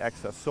grain,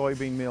 excess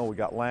soybean meal, we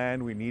got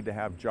land, we need to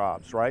have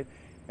jobs, right?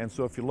 And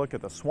so if you look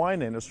at the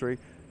swine industry,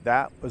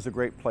 that was a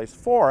great place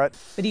for it.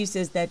 But he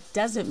says that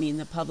doesn't mean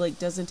the public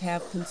doesn't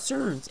have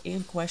concerns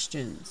and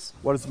questions.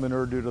 What does the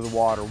manure do to the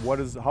water?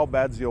 How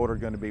bad's the odor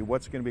going to be?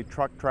 What's going to be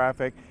truck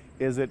traffic?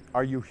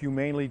 Are you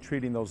humanely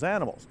treating those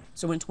animals?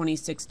 So in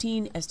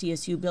 2016,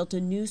 SDSU built a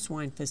new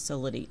swine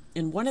facility,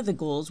 and one of the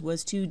goals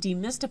was to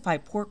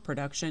demystify pork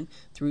production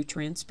through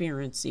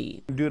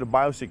transparency. Due to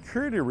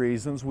biosecurity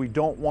reasons, we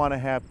don't want to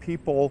have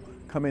people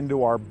come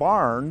into our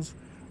barns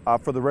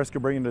for the risk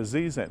of bringing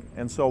disease in.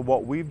 And so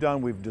what we've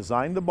done, we've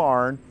designed the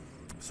barn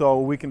so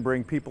we can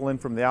bring people in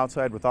from the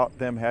outside without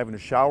them having to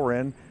shower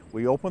in.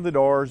 We open the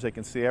doors, they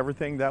can see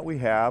everything that we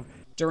have.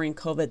 During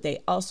COVID, they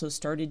also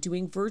started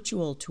doing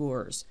virtual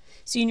tours.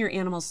 Senior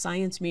animal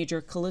science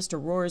major Callista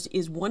Roars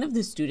is one of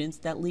the students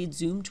that lead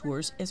Zoom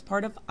tours as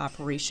part of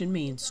Operation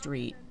Main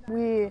Street.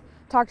 We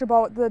talked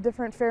about the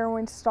different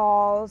farrowing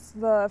stalls,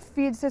 the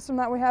feed system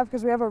that we have,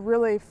 because we have a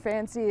really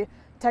fancy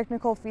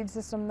technical feed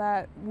system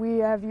that we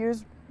have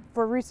used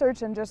for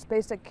research and just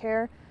basic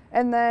care.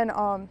 And then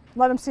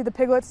let them see the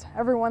piglets.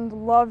 Everyone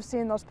loves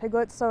seeing those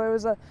piglets, so it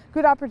was a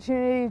good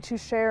opportunity to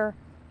share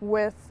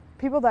with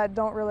people that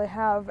don't really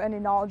have any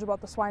knowledge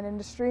about the swine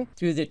industry.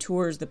 Through the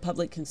tours, the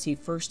public can see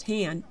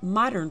firsthand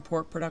modern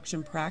pork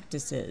production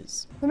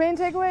practices. The main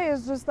takeaway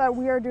is just that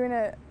we are doing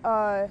it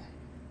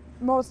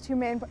most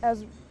humane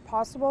as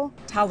possible.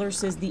 Towler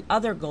says the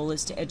other goal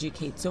is to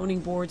educate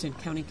zoning boards and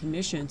county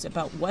commissions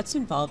about what's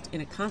involved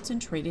in a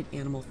concentrated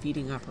animal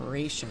feeding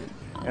operation.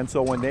 And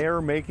so when they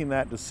are making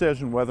that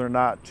decision whether or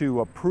not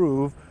to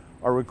approve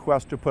a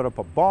request to put up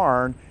a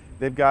barn,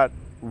 they've got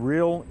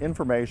real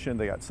information,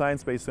 they got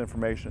science-based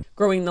information.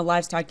 Growing the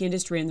livestock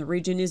industry in the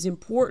region is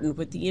important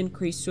with the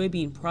increased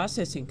soybean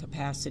processing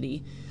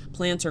capacity.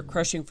 Plants are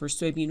crushing for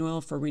soybean oil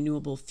for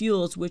renewable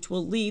fuels, which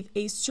will leave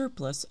a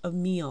surplus of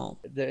meal.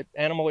 The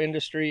animal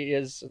industry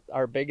is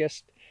our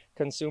biggest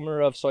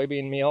consumer of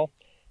soybean meal,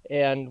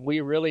 and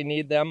we really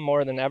need them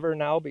more than ever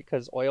now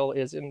because oil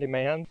is in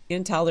demand.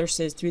 And Towler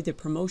says through the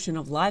promotion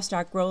of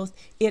livestock growth,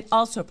 it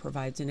also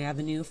provides an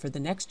avenue for the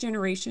next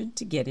generation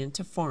to get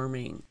into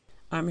farming.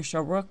 I'm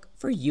Michelle Rook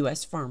for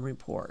U.S. Farm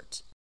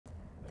Report.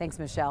 Thanks,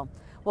 Michelle.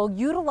 Well,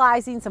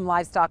 utilizing some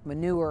livestock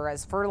manure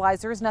as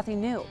fertilizer is nothing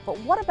new. But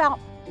what about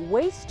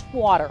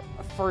wastewater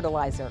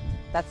fertilizer?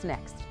 That's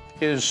next.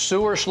 Is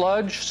sewer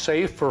sludge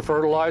safe for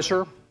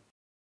fertilizer?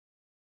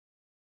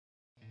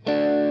 There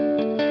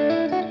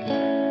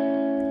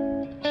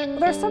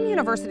are some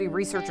university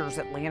researchers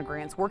at land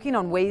grants working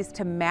on ways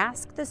to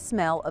mask the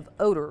smell of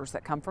odors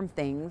that come from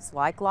things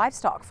like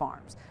livestock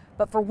farms.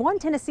 But for one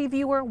Tennessee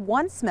viewer,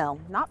 one smell,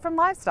 not from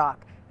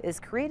livestock,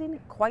 is creating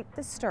quite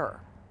the stir.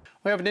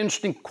 We have an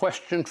interesting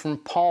question from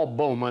Paul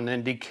Bowman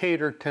in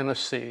Decatur,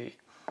 Tennessee.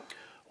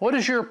 What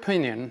is your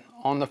opinion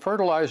on the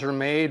fertilizer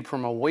made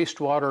from a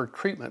wastewater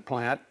treatment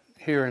plant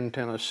here in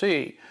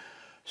Tennessee?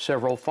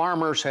 Several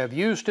farmers have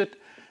used it,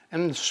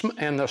 and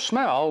the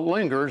smell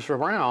lingers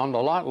around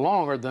a lot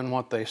longer than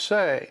what they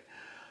say.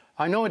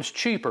 I know it's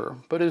cheaper,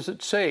 but is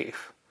it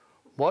safe?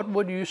 What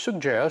would you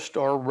suggest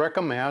or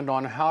recommend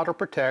on how to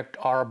protect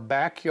our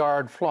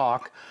backyard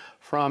flock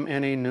from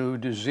any new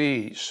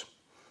disease?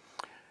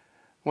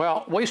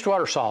 Well,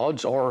 wastewater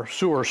solids or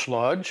sewer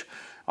sludge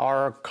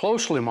are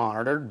closely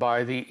monitored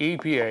by the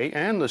EPA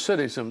and the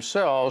cities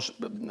themselves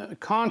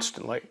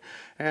constantly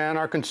and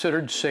are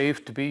considered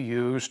safe to be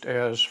used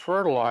as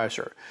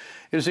fertilizer.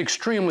 It is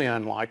extremely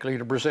unlikely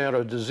to present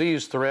a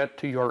disease threat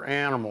to your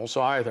animals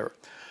either.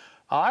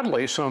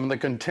 Oddly, some of the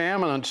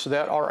contaminants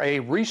that are a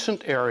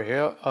recent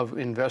area of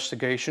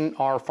investigation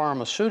are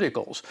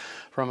pharmaceuticals,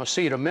 from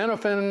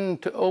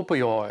acetaminophen to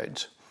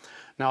opioids.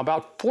 Now,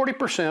 about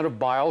 40% of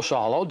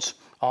biosolids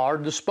are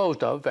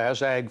disposed of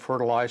as ag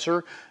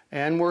fertilizer,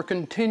 and we're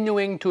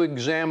continuing to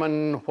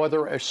examine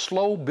whether a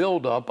slow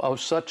buildup of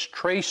such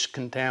trace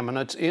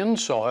contaminants in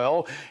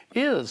soil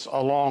is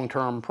a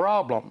long-term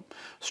problem.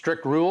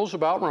 Strict rules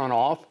about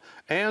runoff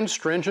and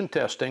stringent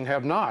testing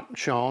have not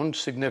shown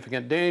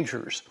significant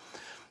dangers.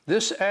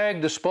 This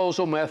ag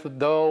disposal method,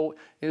 though,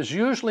 is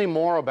usually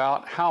more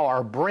about how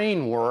our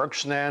brain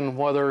works than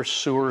whether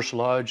sewer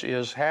sludge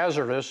is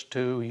hazardous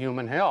to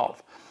human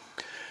health.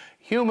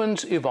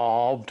 Humans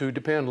evolved to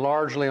depend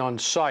largely on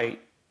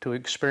sight to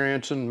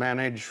experience and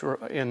manage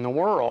in the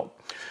world.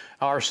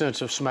 Our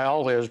sense of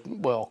smell is,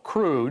 well,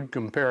 crude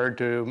compared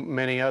to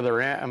many other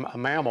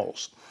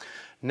mammals.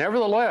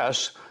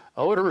 Nevertheless,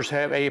 odors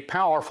have a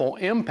powerful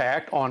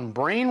impact on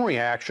brain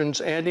reactions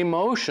and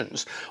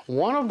emotions.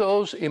 One of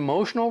those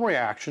emotional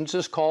reactions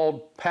is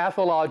called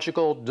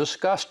pathological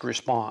disgust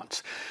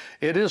response.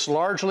 It is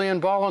largely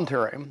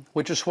involuntary,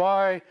 which is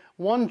why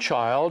one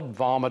child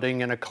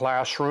vomiting in a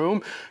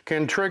classroom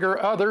can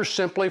trigger others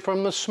simply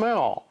from the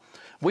smell.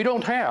 We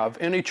don't have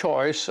any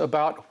choice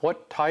about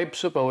what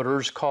types of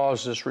odors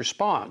cause this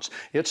response.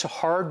 It's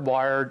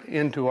hardwired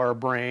into our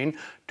brain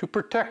to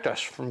protect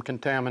us from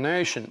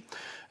contamination.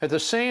 At the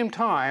same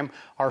time,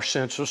 our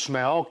sense of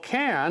smell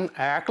can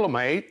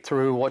acclimate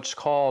through what's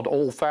called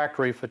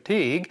olfactory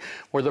fatigue,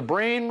 where the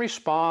brain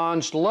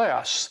responds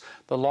less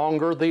the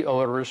longer the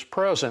odor is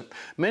present.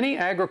 Many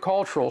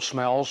agricultural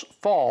smells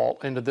fall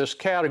into this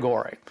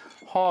category.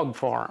 Hog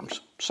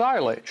farms,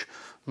 silage,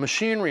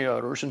 machinery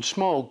odors, and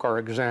smoke are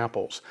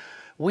examples.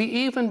 We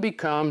even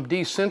become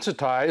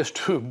desensitized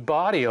to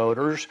body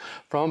odors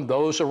from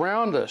those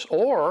around us,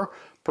 or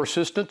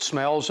persistent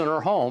smells in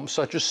our home,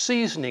 such as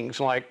seasonings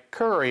like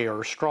curry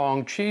or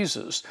strong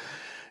cheeses.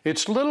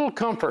 It's little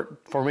comfort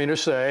for me to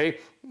say,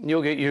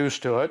 you'll get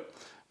used to it,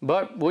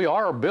 but we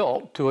are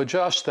built to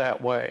adjust that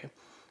way.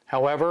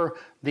 However,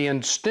 the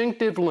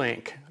instinctive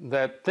link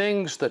that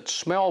things that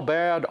smell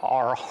bad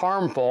are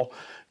harmful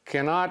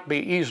cannot be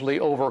easily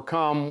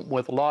overcome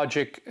with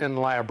logic and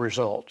lab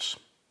results.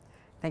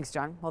 Thanks,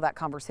 John. Well, that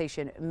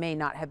conversation may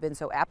not have been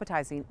so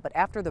appetizing, but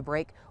after the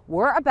break,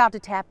 we're about to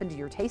tap into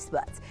your taste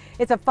buds.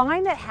 It's a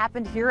find that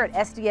happened here at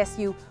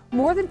SDSU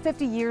more than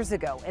 50 years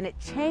ago, and it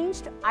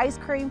changed ice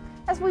cream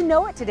as we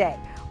know it today.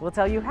 We'll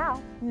tell you how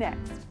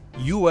next.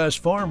 U.S.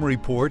 Farm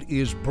Report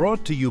is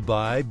brought to you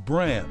by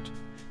Brandt,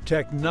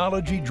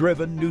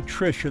 technology-driven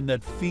nutrition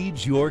that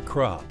feeds your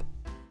crop.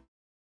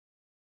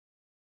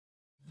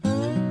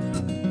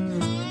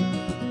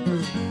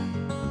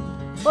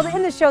 Well, to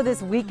end the show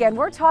this weekend,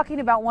 we're talking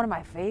about one of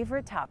my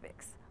favorite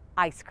topics,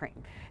 ice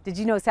cream. Did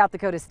you know South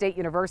Dakota State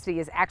University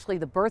is actually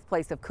the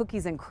birthplace of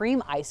cookies and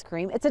cream ice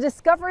cream? It's a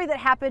discovery that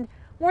happened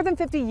more than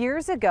 50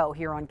 years ago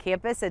here on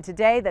campus, and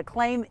today the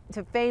claim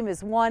to fame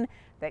is one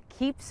that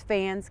keeps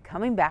fans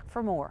coming back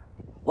for more.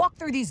 Walk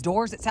through these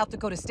doors at South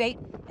Dakota State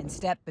and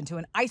step into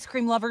an ice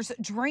cream lover's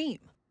dream.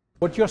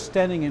 What you're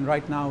standing in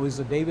right now is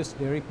the Davis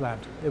Dairy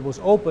Plant. It was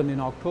opened in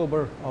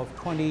October of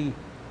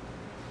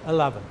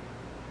 2011.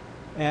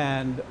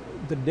 And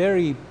the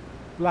dairy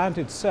plant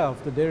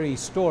itself, the dairy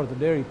store, the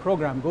dairy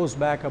program goes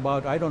back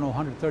about,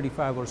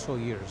 135 or so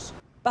years.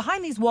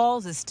 Behind these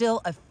walls is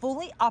still a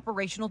fully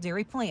operational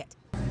dairy plant.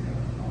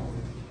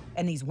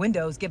 And these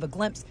windows give a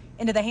glimpse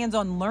into the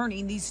hands-on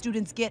learning these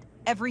students get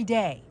every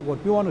day.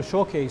 What we want to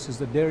showcase is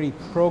the dairy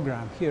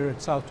program here at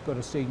South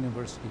Dakota State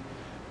University.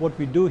 What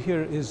we do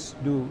here is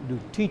do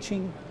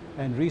teaching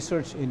and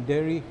research in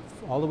dairy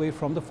all the way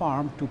from the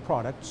farm to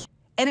products.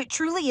 And it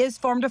truly is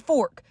farm to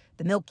fork.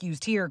 The milk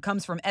used here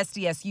comes from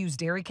SDSU's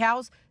dairy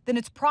cows, then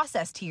it's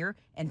processed here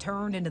and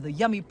turned into the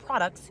yummy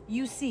products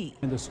you see.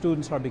 And the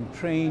students are being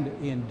trained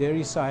in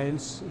dairy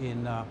science,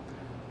 in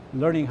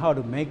learning how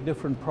to make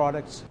different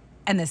products.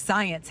 And the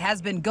science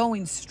has been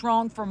going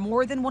strong for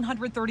more than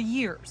 130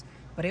 years.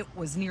 But it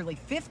was nearly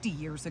 50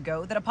 years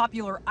ago that a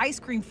popular ice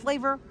cream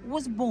flavor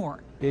was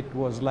born. It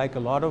was like a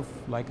lot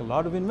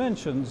of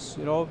inventions,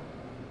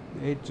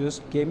 it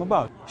just came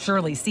about.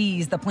 Shirley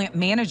Sees, the plant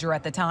manager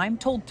at the time,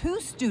 told two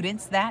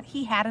students that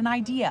he had an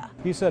idea.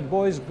 He said,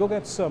 boys, go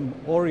get some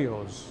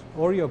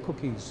Oreo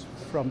cookies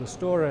from the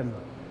store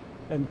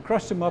and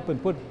crush them up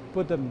and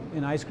put them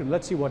in ice cream.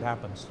 Let's see what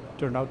happens.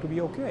 Turned out to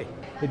be okay.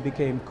 It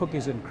became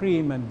cookies and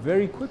cream, and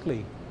very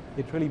quickly,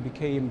 it really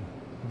became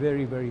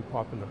very, very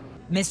popular.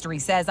 Mystery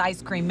says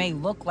ice cream may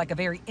look like a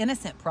very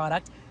innocent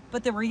product,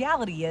 but the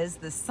reality is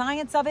the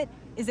science of it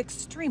is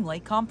extremely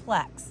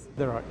complex.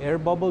 There are air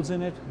bubbles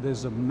in it.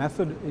 There's a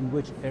method in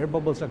which air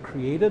bubbles are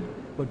created,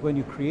 but when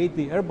you create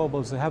the air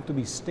bubbles, they have to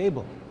be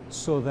stable.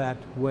 so that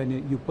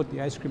when you put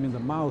the ice cream in the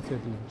mouth,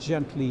 it will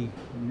gently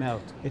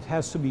melt. It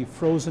has to be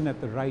frozen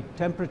at the right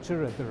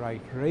temperature, at the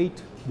right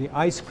rate. The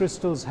ice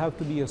crystals have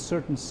to be a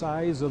certain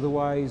size,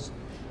 otherwise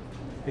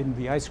in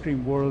the ice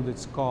cream world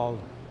it's called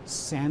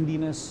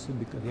sandiness,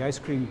 because the ice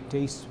cream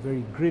tastes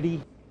very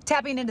gritty.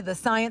 Tapping into the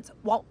science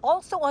while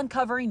also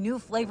uncovering new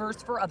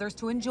flavors for others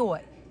to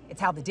enjoy. It's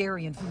how the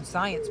Dairy and Food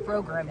Science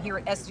program here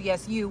at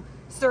SDSU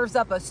serves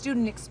up a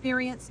student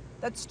experience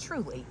that's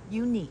truly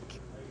unique.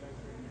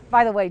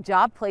 By the way,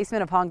 job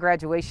placement upon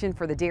graduation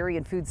for the Dairy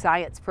and Food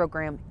Science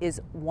program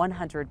is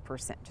 100%.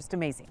 Just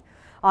amazing.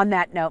 On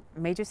that note,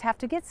 may just have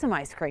to get some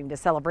ice cream to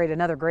celebrate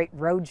another great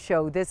road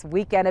show this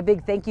weekend. A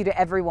big thank you to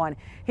everyone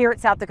here at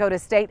South Dakota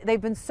State.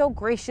 They've been so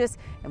gracious,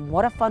 and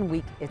what a fun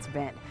week it's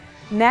been.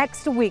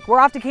 Next week, we're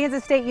off to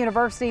Kansas State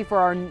University for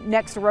our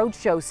next road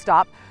show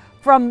stop.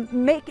 From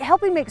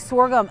helping make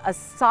sorghum a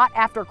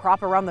sought-after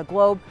crop around the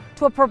globe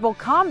to a purple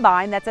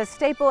combine that's a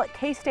staple at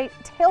K-State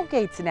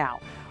tailgates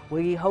now.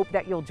 We hope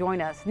that you'll join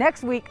us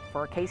next week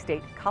for a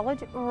K-State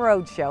College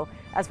Roadshow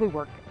as we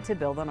work to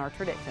build on our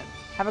tradition.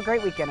 Have a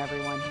great weekend,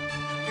 everyone.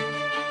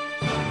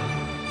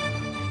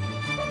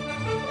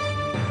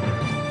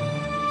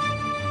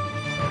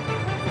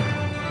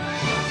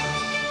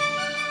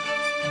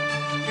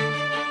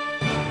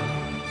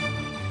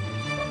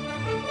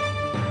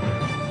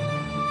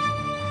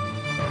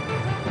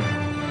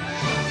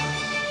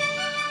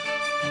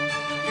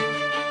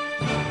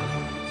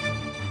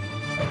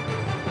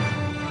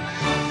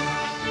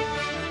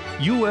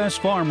 U.S.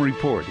 Farm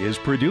Report is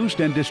produced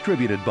and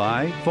distributed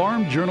by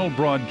Farm Journal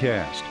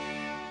Broadcast.